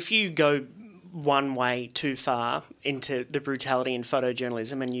brutality, if you go one way too far into the brutality in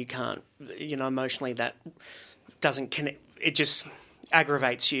photojournalism and you can't, emotionally that doesn't connect, it just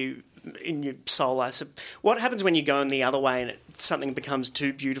aggravates you in your soul. What happens when you go in the other way and something becomes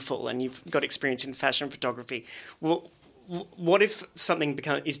too beautiful, and you've got experience in fashion photography? Well, what if something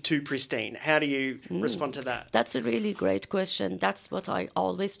is too pristine? How do you respond to that? That's a really great question. That's what I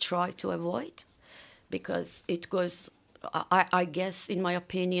always try to avoid, because it goes, I guess, in my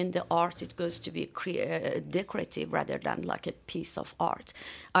opinion, the art, it goes to be decorative rather than like a piece of art.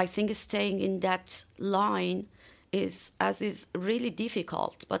 I think staying in that line is really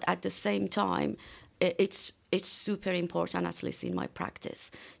difficult, but at the same time, it's super important, at least in my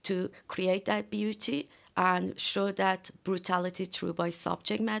practice, to create that beauty and show that brutality through by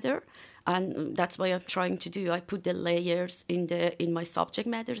subject matter. And that's what I'm trying to do. I put the layers in my subject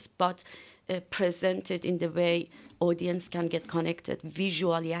matters, but presented in the way audience can get connected,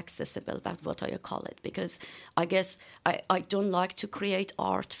 visually accessible, that's what I call it. Because I guess I don't like to create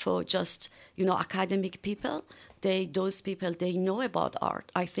art for just, academic people, those people, they know about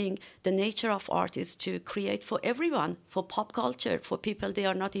art. I think the nature of art is to create for everyone, for pop culture, for people they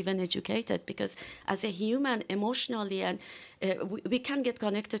are not even educated, because as a human, emotionally, and we can get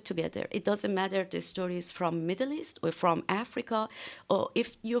connected together. It doesn't matter the stories from Middle East or from Africa, or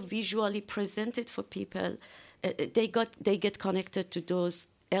if you visually present it for people, they get connected to those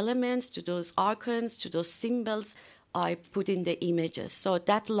elements, to those icons, to those symbols I put in the images. So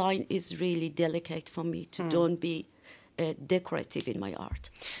that line is really delicate for me to don't be decorative in my art.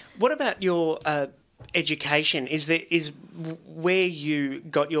 What about your education? Is where you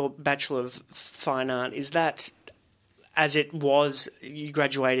got your Bachelor of Fine Art, is that as it was, you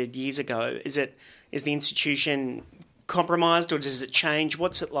graduated years ago, is the institution compromised, or does it change?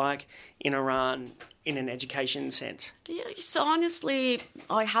 What's it like in Iran in an education sense? Yeah, so honestly,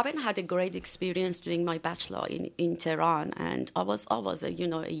 I haven't had a great experience doing my bachelor in Tehran, and I was a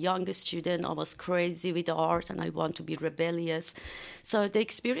young student. I was crazy with art, and I want to be rebellious. So the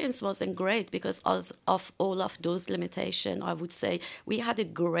experience wasn't great because of all of those limitations. I would say we had a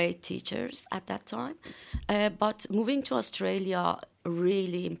great teachers at that time, but moving to Australia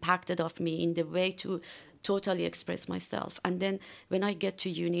really impacted of me in the way to totally express myself. And then when I get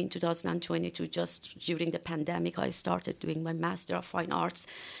to uni in 2022, just during the pandemic, I started doing my Master of Fine Arts.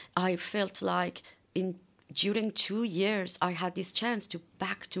 I felt like during 2 years, I had this chance to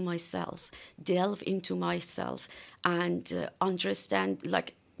back to myself, delve into myself, and understand,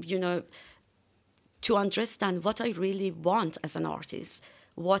 to understand what I really want as an artist,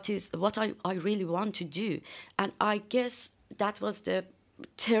 what I really want to do. And I guess that was the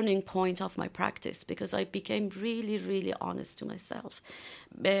turning point of my practice, because I became really, really honest to myself.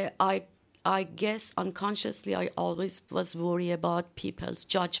 I guess unconsciously I always was worried about people's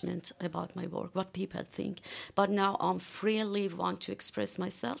judgment about my work, what people think. But now I freely want to express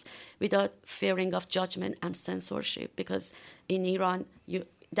myself without fearing of judgment and censorship, because in Iran,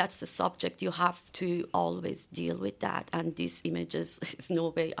 that's the subject. You have to always deal with that. And these images, there's no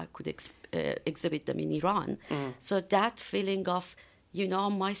way I could exhibit them in Iran. So that feeling of,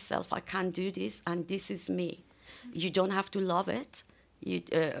 myself, I can do this, and this is me. You don't have to love it.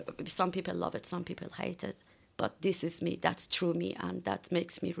 Some people love it, some people hate it. But this is me, that's true me, and that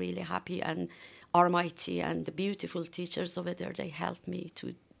makes me really happy. And Almighty and the beautiful teachers over there, they helped me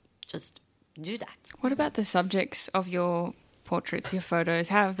to just do that. What about the subjects of your portraits, your photos?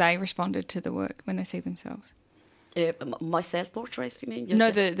 How have they responded to the work when they see themselves? My self-portraits, you mean?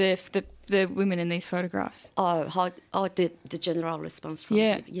 No, the women in these photographs. The general response from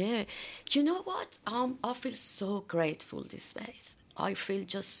you. Yeah. You know what? I feel so grateful these days. I feel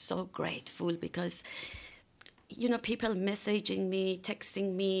just so grateful because, people messaging me,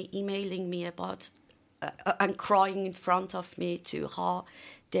 texting me, emailing me about and crying in front of me to how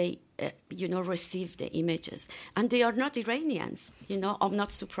they, receive the images. And they are not Iranians. I'm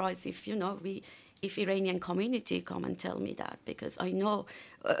not surprised if Iranian community come and tell me that, because I know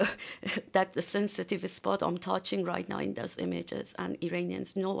that the sensitive spot I'm touching right now in those images, and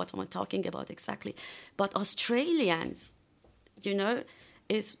Iranians know what I'm talking about exactly. But Australians,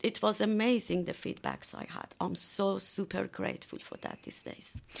 it was amazing the feedbacks I had. I'm so super grateful for that these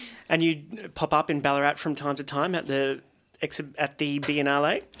days. And you pop up in Ballarat from time to time at the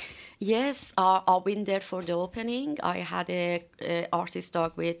Biennale? Yes, I went there for the opening. I had a artist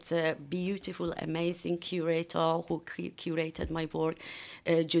talk with a beautiful, amazing curator who curated my work,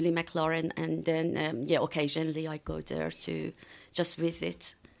 Julie McLaurin. And then, occasionally I go there to just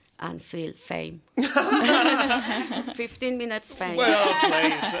visit and feel fame. 15 minutes fame. Well,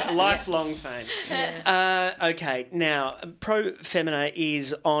 please. Lifelong fame. Yeah. Okay, now, Pro Femina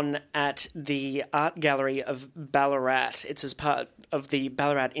is on at the Art Gallery of Ballarat. It's as part of the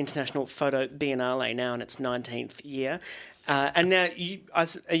Ballarat International Photo Biennale now in its 19th year. And now,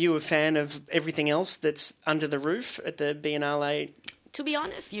 are you a fan of everything else that's under the roof at the Biennale? To be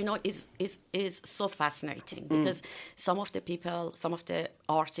honest, is so fascinating because some of the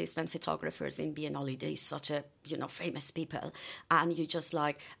artists and photographers in Biennale, they're such a, famous people. And you just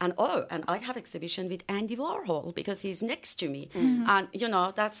and I have exhibition with Andy Warhol because he's next to me. Mm-hmm.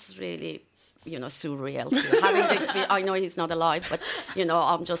 And, that's really, surreal. Having the experience. I know he's not alive, but,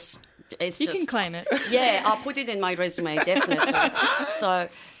 I'm just... You can claim it. Yeah, I'll put it in my resume, definitely. So,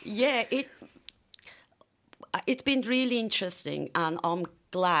 yeah, it's been really interesting, and I'm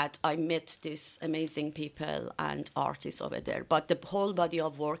glad I met these amazing people and artists over there. But the whole body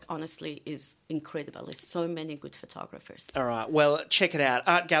of work, honestly, is incredible. There's so many good photographers. All right. Well, check it out.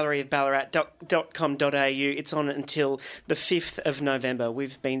 artgalleryofballarat.com.au. It's on until the 5th of November.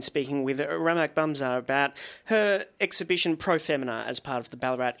 We've been speaking with Ramak Bumzar about her exhibition Pro Femina as part of the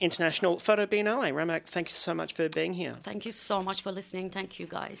Ballarat International Photo Biennale. Ramak, thank you so much for being here. Thank you so much for listening. Thank you,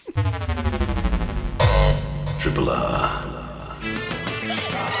 guys. Triple R.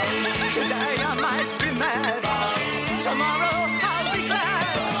 Today I might be mad, tomorrow I'll be glad,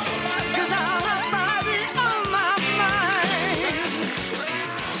 'cause I'll have Friday on my mind.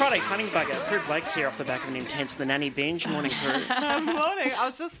 Friday Funny Bugger. Prue Blake's here off the back of an intense The Nanny binge. Morning, Prue. Morning. I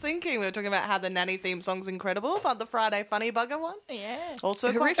was just thinking, we were talking about how the Nanny theme song's incredible, but the Friday Funny Bugger one? Yeah.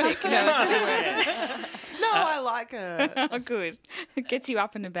 Also quite Horrific. funny. No, it's the worst. No, I like it. Oh, good. It gets you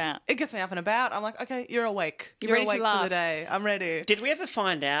up and about. It gets me up and about. I'm like, okay, you're awake. You're ready to awake for laugh. the day. I'm ready. Did we ever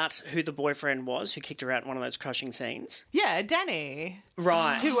find out who the boyfriend was who kicked her out in one of those crushing scenes? Yeah, Danny,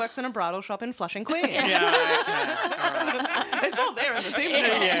 Right. who works in a bridal shop in Flushing, Queens. Yeah, It's all there in the theme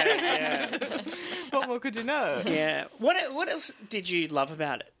song. yeah. What more could you know? Yeah. What else did you love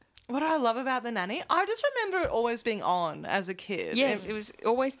about it? What do I love about the Nanny? I just remember it always being on as a kid. Yes, it was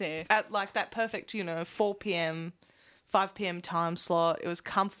always there. At like that perfect, 4 p.m., 5 p.m. time slot. It was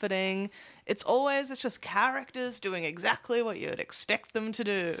comforting. It's just characters doing exactly what you would expect them to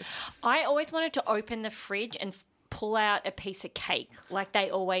do. I always wanted to open the fridge and pull out a piece of cake like they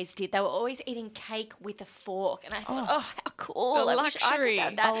always did. They were always eating cake with a fork. And I thought, how cool. The I wish I could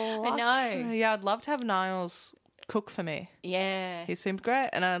have that. I know. Yeah, I'd love to have Niles cook for me. Yeah. He seemed great.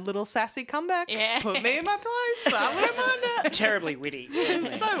 And a little sassy comeback. Yeah. Put me in my place. I wouldn't mind it. Terribly witty.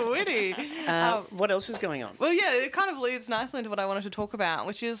 It's so witty. What else is going on? Well, yeah, it kind of leads nicely into what I wanted to talk about,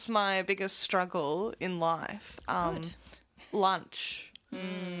 which is my biggest struggle in life. Lunch.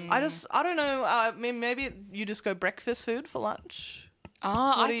 I don't know. I mean, maybe you just go breakfast food for lunch.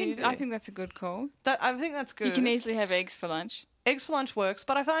 Oh, What do you do? I think that's a good call. I think that's good. You can easily have eggs for lunch. Eggs for lunch works,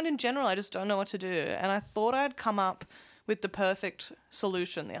 but I find in general I just don't know what to do. And I thought I'd come up with the perfect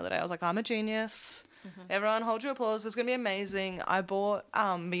solution the other day. I was like, I'm a genius. Everyone hold your applause. It's going to be amazing. I bought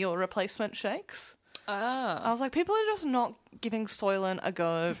meal replacement shakes. Oh. I was like, people are just not giving Soylent a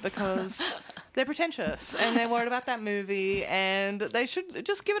go because they're pretentious and they're worried about that movie and they should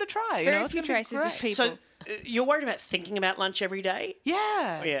just give it a try. Very It's few gonna be traces of great. people. So you're worried about thinking about lunch every day?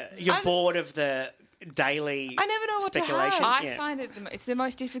 Yeah. Yeah. You're bored of the daily I never know what to speculation? have. I find it's the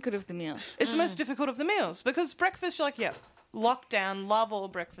most difficult of the meals. It's the most difficult of the meals because breakfast, you're like, yeah, lockdown, love all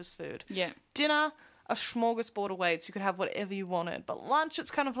breakfast food. Yeah. Dinner, a smorgasbord of weights. You could have whatever you wanted. But lunch,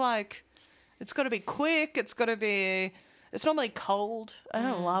 it's kind of like, it's got to be quick. It's normally cold. I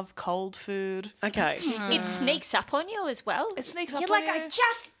don't love cold food. Okay. It sneaks up on you as well. It sneaks up You're on like, you. I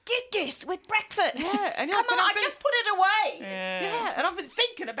just did this with breakfast. Yeah, and you're Come like, but on, I've been- just put it away. Yeah, and I've been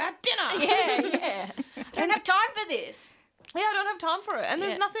thinking about dinner. Yeah. I don't have time for this. Yeah, I don't have time for it. And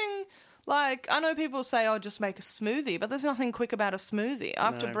there's Yeah. nothing, like, I know people say, oh, just make a smoothie, but there's nothing quick about a smoothie. I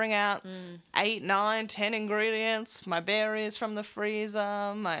have to bring out 8, 9, 10 ingredients, my berries from the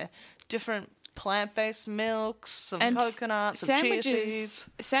freezer, my different plant-based milks, some coconuts, some chia seeds.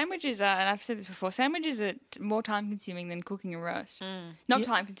 Sandwiches are, and I've said this before, sandwiches are more time-consuming than cooking a roast. Not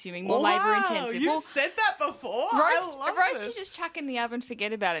time-consuming, more labour-intensive. You've said that before. Roast, I love a roast this. you just chuck in the oven,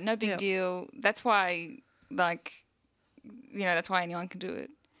 forget about it. No big deal. That's why, that's why anyone can do it.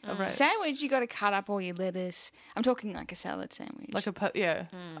 A roast. Sandwich, you got to cut up all your lettuce. I'm talking like a salad sandwich. I mean,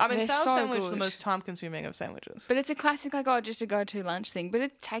 They're salad so sandwich is the good. most time-consuming of sandwiches. But it's a classic, just a go-to lunch thing. But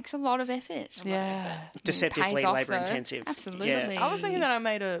it takes a lot of effort. Yeah. Deceptively Pays off, labour though. intensive. Absolutely. Yeah. I was thinking that I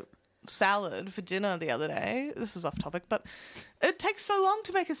made a salad for dinner the other day. This is off topic, but it takes so long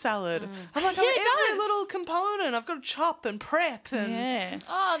to make a salad. I'm like, Yeah, it every does. little component I've got to chop and prep and Yeah.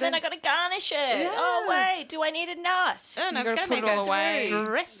 Oh, then I got to garnish it. Yeah. Oh, wait, do I need a nut? and You I've gotta got to put make it all a away.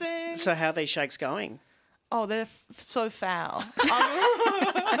 dressing. So how are these shakes going? Oh, they're so foul.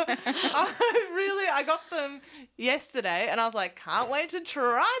 I got them yesterday and I was like, can't wait to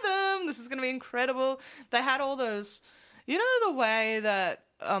try them. This is going to be incredible. They had all those, the way that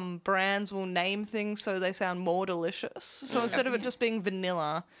brands will name things so they sound more delicious. So instead of it just being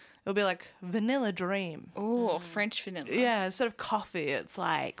vanilla, it'll be like Vanilla Dream. Oh, French vanilla. Yeah, instead of coffee, it's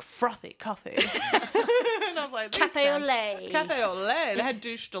like frothy coffee. And I was like, Cafe au lait. Cafe au lait. They had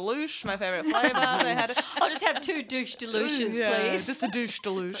douche de louche, my favourite flavour. They had I'll just have 2 douche delusions, please. just a douche de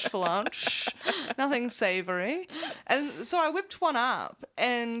louche for lunch. Nothing savoury. And so I whipped one up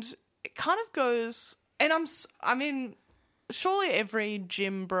and it kind of goes, and surely every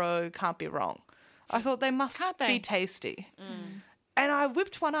gym bro can't be wrong. I thought they must Can't they? be tasty. And I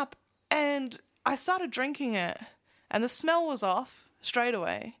whipped one up and I started drinking it and the smell was off straight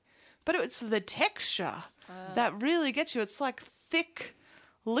away. But it's the texture that really gets you. It's like thick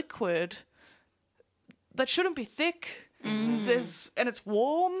liquid that shouldn't be thick. And it's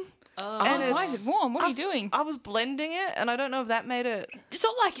warm. And why is it warm? What are you doing? I was blending it, and I don't know if that made it. It's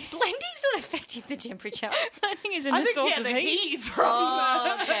not like blending's not affecting the temperature. Blending is a I think source of the heat. heat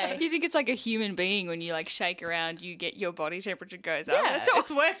from Okay. You think it's like a human being when you like shake around, you get your body temperature goes up. Yeah, That's all.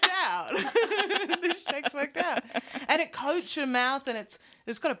 it's worked out. The shake's worked out, and it coats your mouth, and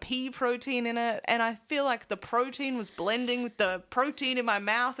it's got a pea protein in it, and I feel like the protein was blending with the protein in my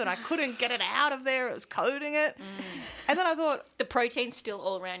mouth, and I couldn't get it out of there. It was coating it, and then I thought The protein's still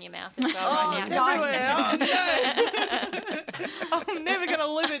all around your mouth as well oh, right it's now. everywhere. Oh, no. I'm never going to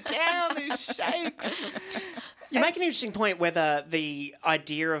live it down, these shakes. You make an interesting point whether the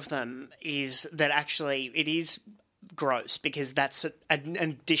idea of them is that actually it is gross because that's an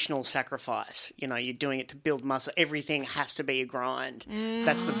additional sacrifice. You know, you're doing it to build muscle. Everything has to be a grind.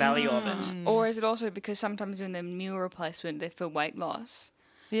 That's the value of it. Or is it also because sometimes when they're meal replacement, they're for weight loss?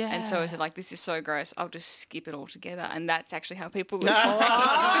 Yeah. And so is it like, this is so gross, I'll just skip it altogether. And that's actually how people lose weight.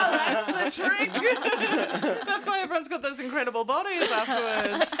 Oh, that's the trick. That's why everyone's got those incredible bodies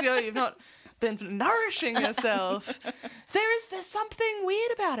afterwards. You know, you've not been nourishing yourself. There's something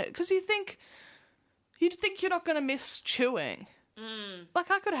weird about it because you'd think you're not going to miss chewing. Like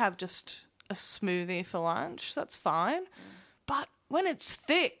I could have just a smoothie for lunch. That's fine. But when it's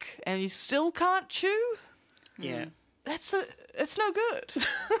thick and you still can't chew, Yeah. it's no good.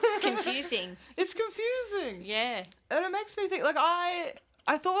 It's confusing. It's confusing. Yeah. And it makes me think, like, I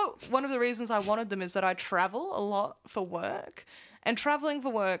thought one of the reasons I wanted them is that I travel a lot for work. And traveling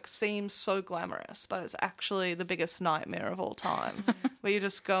for work seems so glamorous, but it's actually the biggest nightmare of all time. Where you're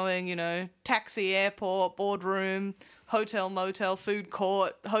just going, you know, taxi, airport, boardroom, hotel, motel, food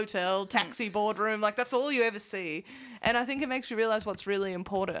court, hotel, taxi, boardroom. Like, that's all you ever see. And I think it makes you realise what's really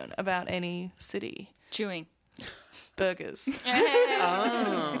important about any city. Chewing. Burgers.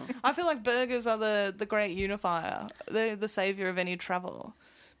 Oh. I feel like burgers are the great unifier. They're the saviour of any travel.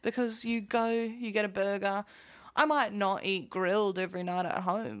 Because you go, you get a burger. I might not eat grilled every night at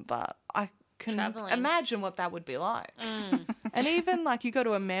home, but I can imagine what that would be like. And even like you go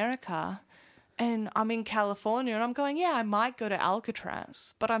to America and I'm in California and I'm going, yeah, I might go to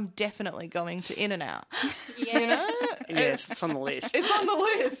Alcatraz, but I'm definitely going to In-N-Out. Yeah. You know? Yes, it's on the list. It's on the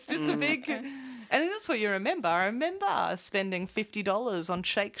list. It's a big... And that's what you remember. I remember spending $50 on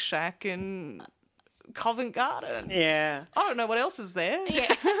Shake Shack in Covent Garden. Yeah. I don't know what else is there.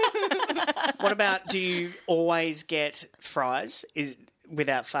 Yeah. What about, do you always get fries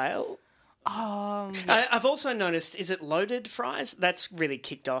without fail? I've also noticed, is it loaded fries? That's really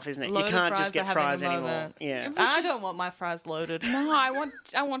kicked off, isn't it? You can't just get fries anymore. Yeah. I don't want my fries loaded. No, I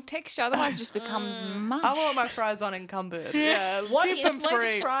want texture, otherwise it just becomes mush. I want my fries unencumbered. Yeah. What keep is them loaded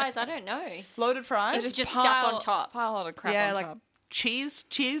free. fries? I don't know. Loaded fries? Is it just stuff on top? Pile a lot of crap Yeah, on like top. cheese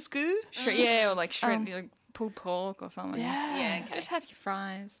goo? Yeah, or like shredded like pulled pork or something. Yeah. Okay. Just have your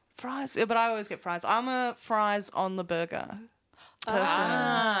fries. Fries. Yeah, but I always get fries. I'm a fries on the burger person.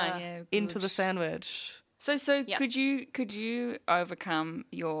 Yeah. Into good. the sandwich. So Yep. could you overcome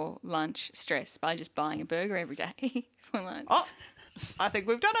your lunch stress by just buying a burger every day for lunch? Oh, I think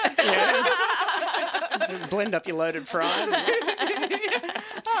we've done it. So blend up your loaded fries.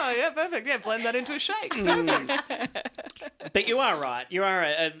 Oh, yeah, perfect. Yeah, blend that into a shake. Perfect. But you are right. You are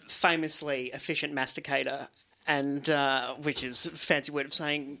a famously efficient masticator. And which is a fancy word of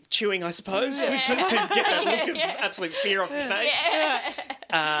saying chewing, I suppose, to get that look of absolute fear off your face.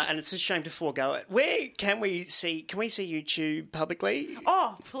 And it's a shame to forego it. Where can we see you chew publicly?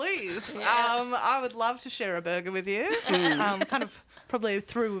 Oh, please. I would love to share a burger with you. Kind of probably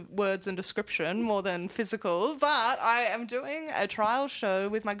through words and description more than physical. But I am doing a trial show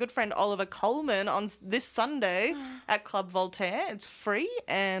with my good friend Oliver Coleman on this Sunday at Club Voltaire. It's free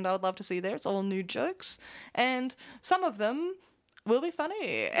and I would love to see you there. It's all new jokes. And some of them will be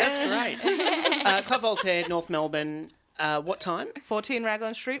funny. That's great. Club Voltaire, North Melbourne. What time? 14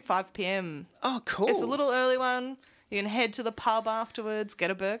 Raglan Street, 5 p.m. Oh, cool. It's a little early one. You can head to the pub afterwards, get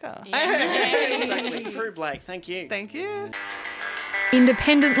a burger. Exactly. Prue Blake, thank you. Thank you.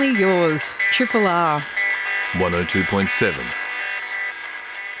 Independently yours, Triple R. 102.7.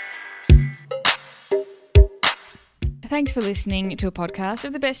 Thanks for listening to a podcast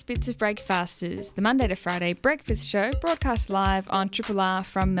of the best bits of Breakfasters, the Monday to Friday breakfast show broadcast live on Triple R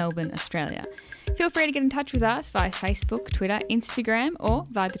from Melbourne, Australia. Feel free to get in touch with us via Facebook, Twitter, Instagram, or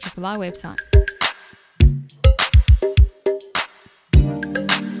via the Triple R website.